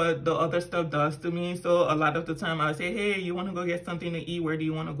like what the other stuff does to me. So a lot of the time I'll say, hey, you want to go get something to eat? Where do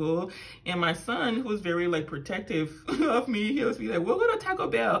you want to go? And my son, who's very like protective of me, he'll be like, we'll go to Taco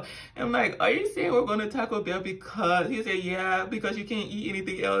Bell. And I'm like, are you saying we're going to Taco Bell because, he said, yeah, because you can't eat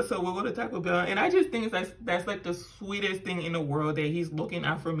anything else, so we'll go to Taco Bell. And I just think that's like the sweetest thing in the world, that he's looking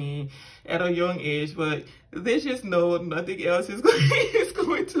out for me at a young age. But they just know nothing else is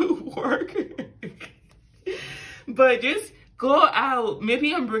going to work. But just go out.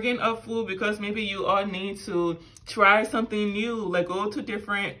 Maybe I'm bringing up food because maybe you all need to try something new, like go to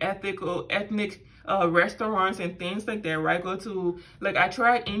different ethnic restaurants and things like that, right? Go to, like, I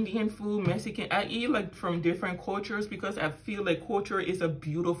tried Indian food, Mexican. I eat like from different cultures because I feel like culture is a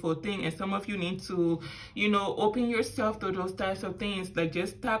beautiful thing, and some of you need to, you know, open yourself to those types of things. Like,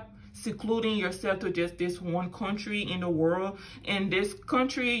 just stop secluding yourself to just this one country in the world. And this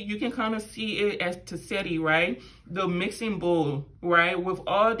country, you can kind of see it as Tassetti, right? The mixing bowl, right? With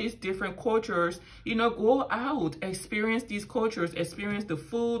all these different cultures, you know, go out, experience these cultures, experience the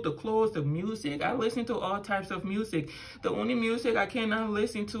food, the clothes, the music. I listen to all types of music. The only music I cannot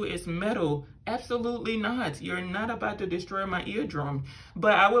listen to is metal. Absolutely not. You're not about to destroy my eardrum.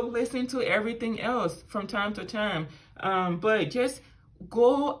 But I will listen to everything else from time to time. But just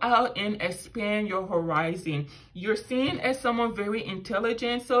go out and expand your horizon. You're seen as someone very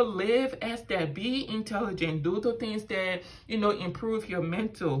intelligent, so live as that. Be intelligent. Do the things that, you know, improve your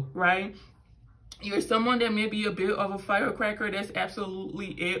mental, right? You're someone that may be a bit of a firecracker. That's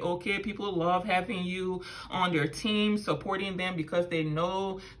absolutely it, okay? People love having you on their team, supporting them, because they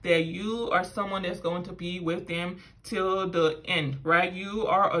know that you are someone that's going to be with them till the end, right? You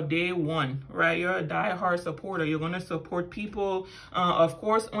are a day one, right? You're a diehard supporter. You're going to support people, of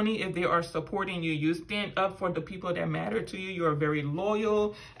course, only if they are supporting you. You stand up for the people that matter to you. You're very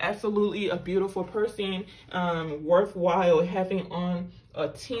loyal, absolutely a beautiful person, worthwhile having on a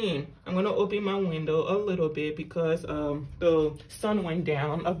team. I'm going to open my window a little bit because the sun went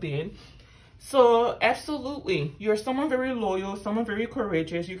down a bit. So absolutely, you're someone very loyal, someone very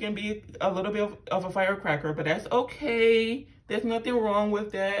courageous. You can be a little bit of a firecracker, but that's okay. There's nothing wrong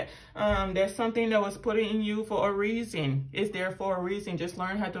with that. That's something that was put in you for a reason. It's there for a reason. Just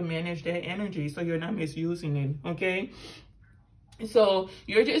learn how to manage that energy so you're not misusing it, okay? So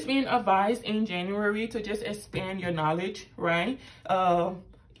you're just being advised in January to just expand your knowledge, right?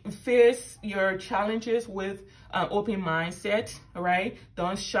 Face your challenges with open mindset, right?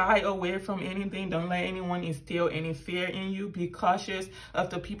 Don't shy away from anything. Don't let anyone instill any fear in you. Be cautious of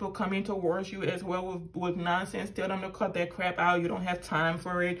the people coming towards you as well with nonsense. Tell them to cut that crap out. You don't have time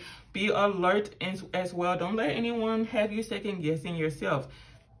for it. Be alert as well. Don't let anyone have you second guessing yourself.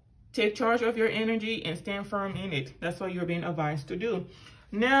 Take charge of your energy and stand firm in it. That's what you're being advised to do.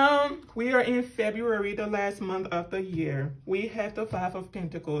 Now, we are in February, the last month of the year. We have the Five of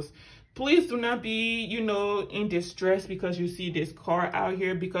Pentacles. Please do not be, you know, in distress because you see this card out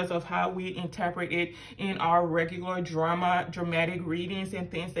here, because of how we interpret it in our regular dramatic readings and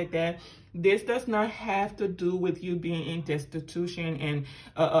things like that. This does not have to do with you being in destitution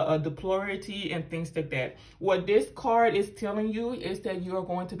and deplority and things like that. What this card is telling you is that you are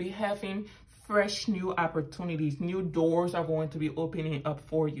going to be having fresh new opportunities. New doors are going to be opening up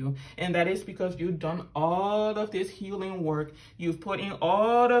for you, and that is because you've done all of this healing work. You've put in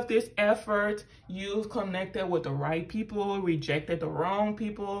all of this effort. You've connected with the right people, rejected the wrong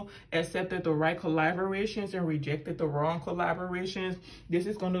people, accepted the right collaborations, and rejected the wrong collaborations. This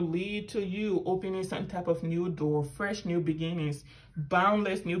is going to lead to you opening some type of new door, fresh new beginnings,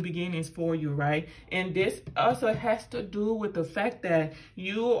 boundless new beginnings for you, right? And this also has to do with the fact that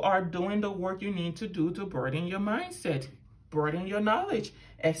you are doing the work you need to do to broaden your mindset, broaden your knowledge,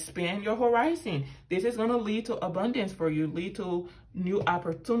 expand your horizon. This is going to lead to abundance for you, lead to new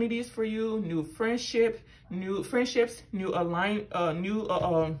opportunities for you, new friendships, new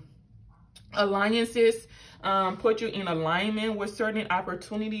alliances put you in alignment with certain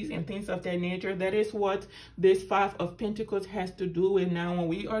opportunities and things of that nature. That is what this Five of Pentacles has to do with. Now, when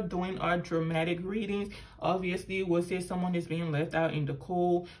we are doing our dramatic readings, obviously we'll say someone is being left out in the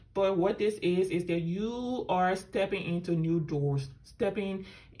cold, but what this is that you are stepping into new doors, stepping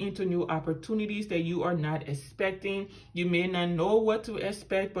into new opportunities that you are not expecting. You may not know what to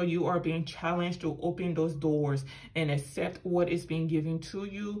expect, but you are being challenged to open those doors and accept what is being given to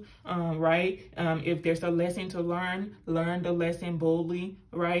you, right? If there's a lesson to learn the lesson boldly,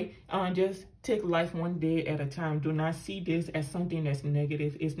 right? Just take life one day at a time. Do not see this as something that's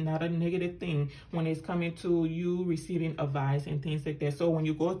negative. It's not a negative thing when it's coming to you receiving advice and things like that. So when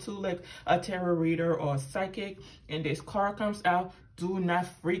you go to like a tarot reader or a psychic and this card comes out, do not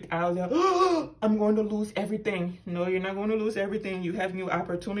freak out. Like, oh, I'm going to lose everything. No, you're not going to lose everything. You have new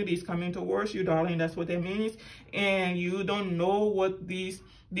opportunities coming towards you, darling. That's what that means. And you don't know what these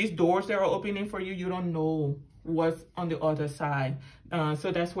doors that are opening for you, you don't know what's on the other side.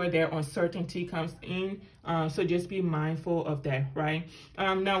 So that's where their uncertainty comes in. So just be mindful of that, right?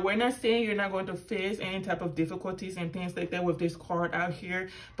 Now, we're not saying you're not going to face any type of difficulties and things like that with this card out here,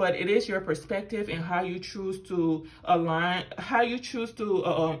 but it is your perspective and how you choose to align, how you choose to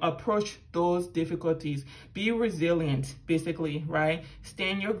approach those difficulties. Be resilient, basically, right?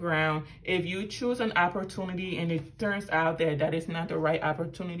 Stand your ground. If you choose an opportunity and it turns out that that is not the right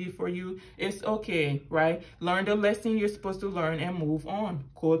opportunity for you, it's okay, right? Learn the lesson you're supposed to learn and move on.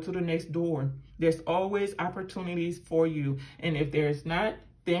 Go to the next door. There's always opportunities for you. And if there's not,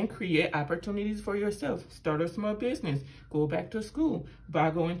 then create opportunities for yourself. Start a small business. Go back to school. By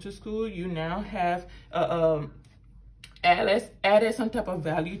going to school, you now have added some type of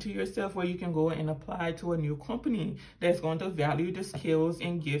value to yourself where you can go and apply to a new company that's going to value the skills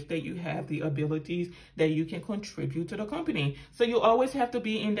and gifts that you have, the abilities that you can contribute to the company. So you always have to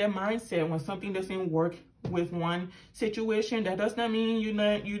be in that mindset. When something doesn't work with one situation, that does not mean you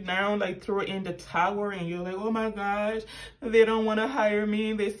now like throw in the towel and you're like, oh my gosh, they don't want to hire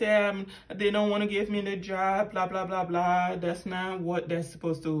me, they say they don't want to give me the job, blah blah blah blah. That's not what that's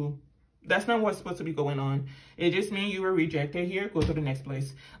supposed to be going on. It just means you were rejected here. Go to the next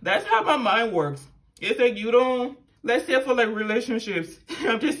place. That's how my mind works. It's like you don't, let's say for like relationships,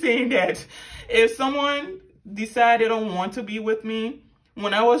 I'm just saying that if someone decided they don't want to be with me,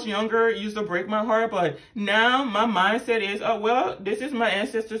 when I was younger, it used to break my heart, but now my mindset is, oh, well, this is my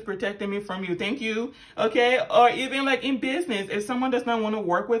ancestors protecting me from you. Thank you. Okay. Or even like in business, if someone does not want to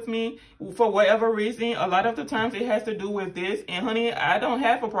work with me for whatever reason, a lot of the times it has to do with this. And honey, I don't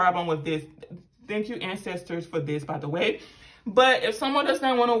have a problem with this. Thank you, ancestors, for this, by the way. But if someone does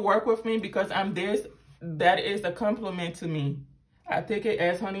not want to work with me because I'm this, that is a compliment to me. I take it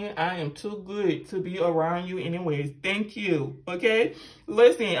as, honey, I am too good to be around you anyways. Thank you. Okay?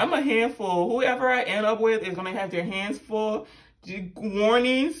 Listen, I'm a handful. Whoever I end up with is going to have their hands full.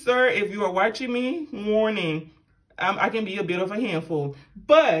 Warning, sir, if you are watching me, warning. I can be a bit of a handful.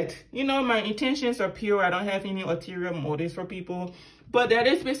 But, you know, my intentions are pure. I don't have any ulterior motives for people. But that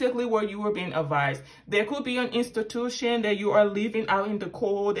is basically what you were being advised. There could be an institution that you are leaving out in the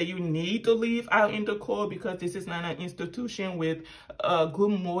cold, that you need to leave out in the cold because this is not an institution with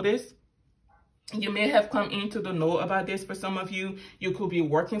good motives. You may have come into the know about this. For some of you, you could be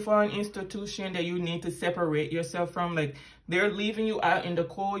working for an institution that you need to separate yourself from. Like, they're leaving you out in the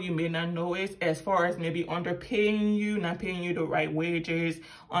cold. You may not know it, as far as maybe underpaying you, not paying you the right wages,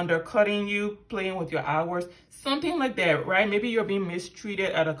 undercutting you, playing with your hours, something like that, right? Maybe you're being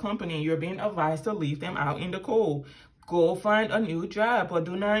mistreated at a company. You're being advised to leave them out in the cold. Go find a new job, but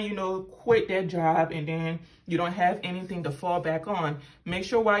do not, you know, quit that job and then you don't have anything to fall back on. Make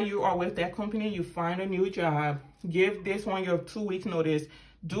sure while you are with that company, you find a new job. Give this one your 2 weeks notice.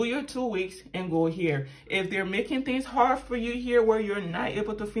 Do your 2 weeks and go here. If they're making things hard for you here where you're not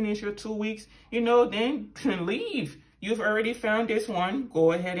able to finish your 2 weeks, you know, then leave. You've already found this one.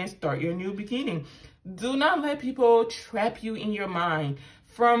 Go ahead and start your new beginning. Do not let people trap you in your mind.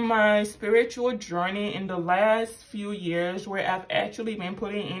 From my spiritual journey in the last few years, where I've actually been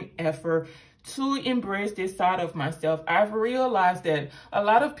putting in effort to embrace this side of myself, I've realized that a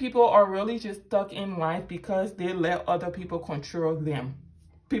lot of people are really just stuck in life because they let other people control them.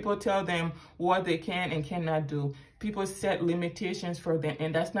 People tell them what they can and cannot do. People set limitations for them,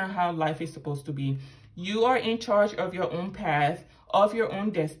 and that's not how life is supposed to be. You are in charge of your own path, of your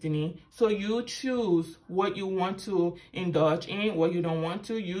own destiny. So you choose what you want to indulge in, what you don't want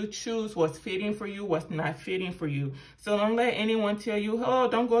to. You choose what's fitting for you, what's not fitting for you. So don't let anyone tell you, oh,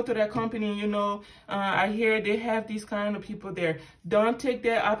 don't go to that company. You know, I hear they have these kind of people there. Don't take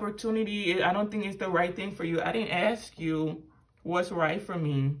that opportunity. I don't think it's the right thing for you. I didn't ask you what's right for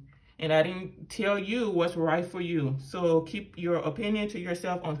me. and I didn't tell you what's right for you. So keep your opinion to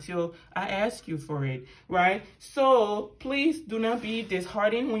yourself until I ask you for it, right? So please do not be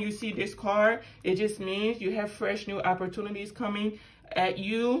disheartened when you see this card. It just means you have fresh new opportunities coming at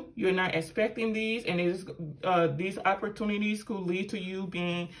you. You're not expecting these, and these opportunities could lead to you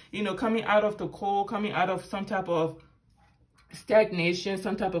being, you know, coming out of the cold, coming out of some type of stagnation,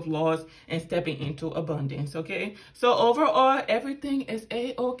 some type of loss, and stepping into abundance. Okay, so overall everything is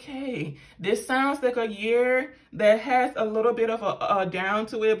a-okay. This sounds like a year that has a little bit of a down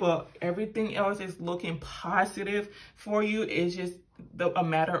to it, but everything else is looking positive for you. It's just a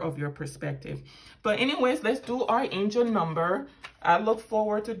matter of your perspective. But anyways, let's do our angel number. I look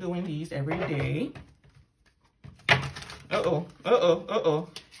forward to doing these every day.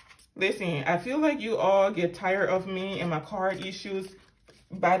 Listen, I feel like you all get tired of me and my card issues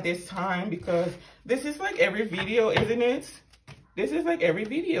by this time, because this is like every video, isn't it? This is like every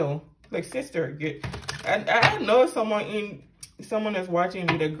video. Like, sister, I know someone that's watching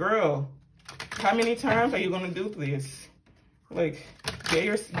me, the girl. How many times are you gonna do this? Like, get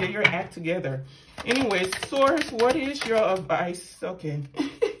your act together. Anyways, Source, what is your advice? Okay.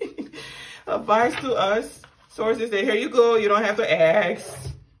 Advice to us. Source is there. Here you go. You don't have to ask.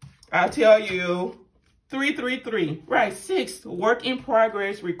 I'll tell you. 333. Right. 6. Work in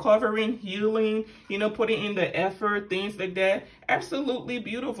progress, recovering, healing, you know, putting in the effort, things like that. Absolutely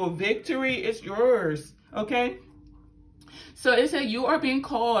beautiful. Victory is yours. Okay. So it said you are being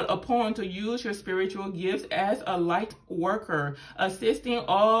called upon to use your spiritual gifts as a light worker, assisting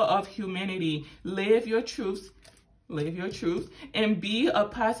all of humanity. Live your truth, and be a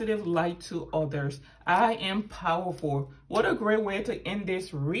positive light to others. I am powerful. What a great way to end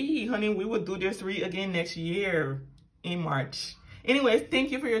this read, honey. We will do this read again next year in March. Anyways,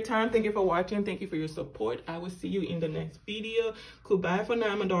 thank you for your time. Thank you for watching. Thank you for your support. I will see you in the next video. Goodbye for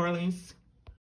now, my darlings.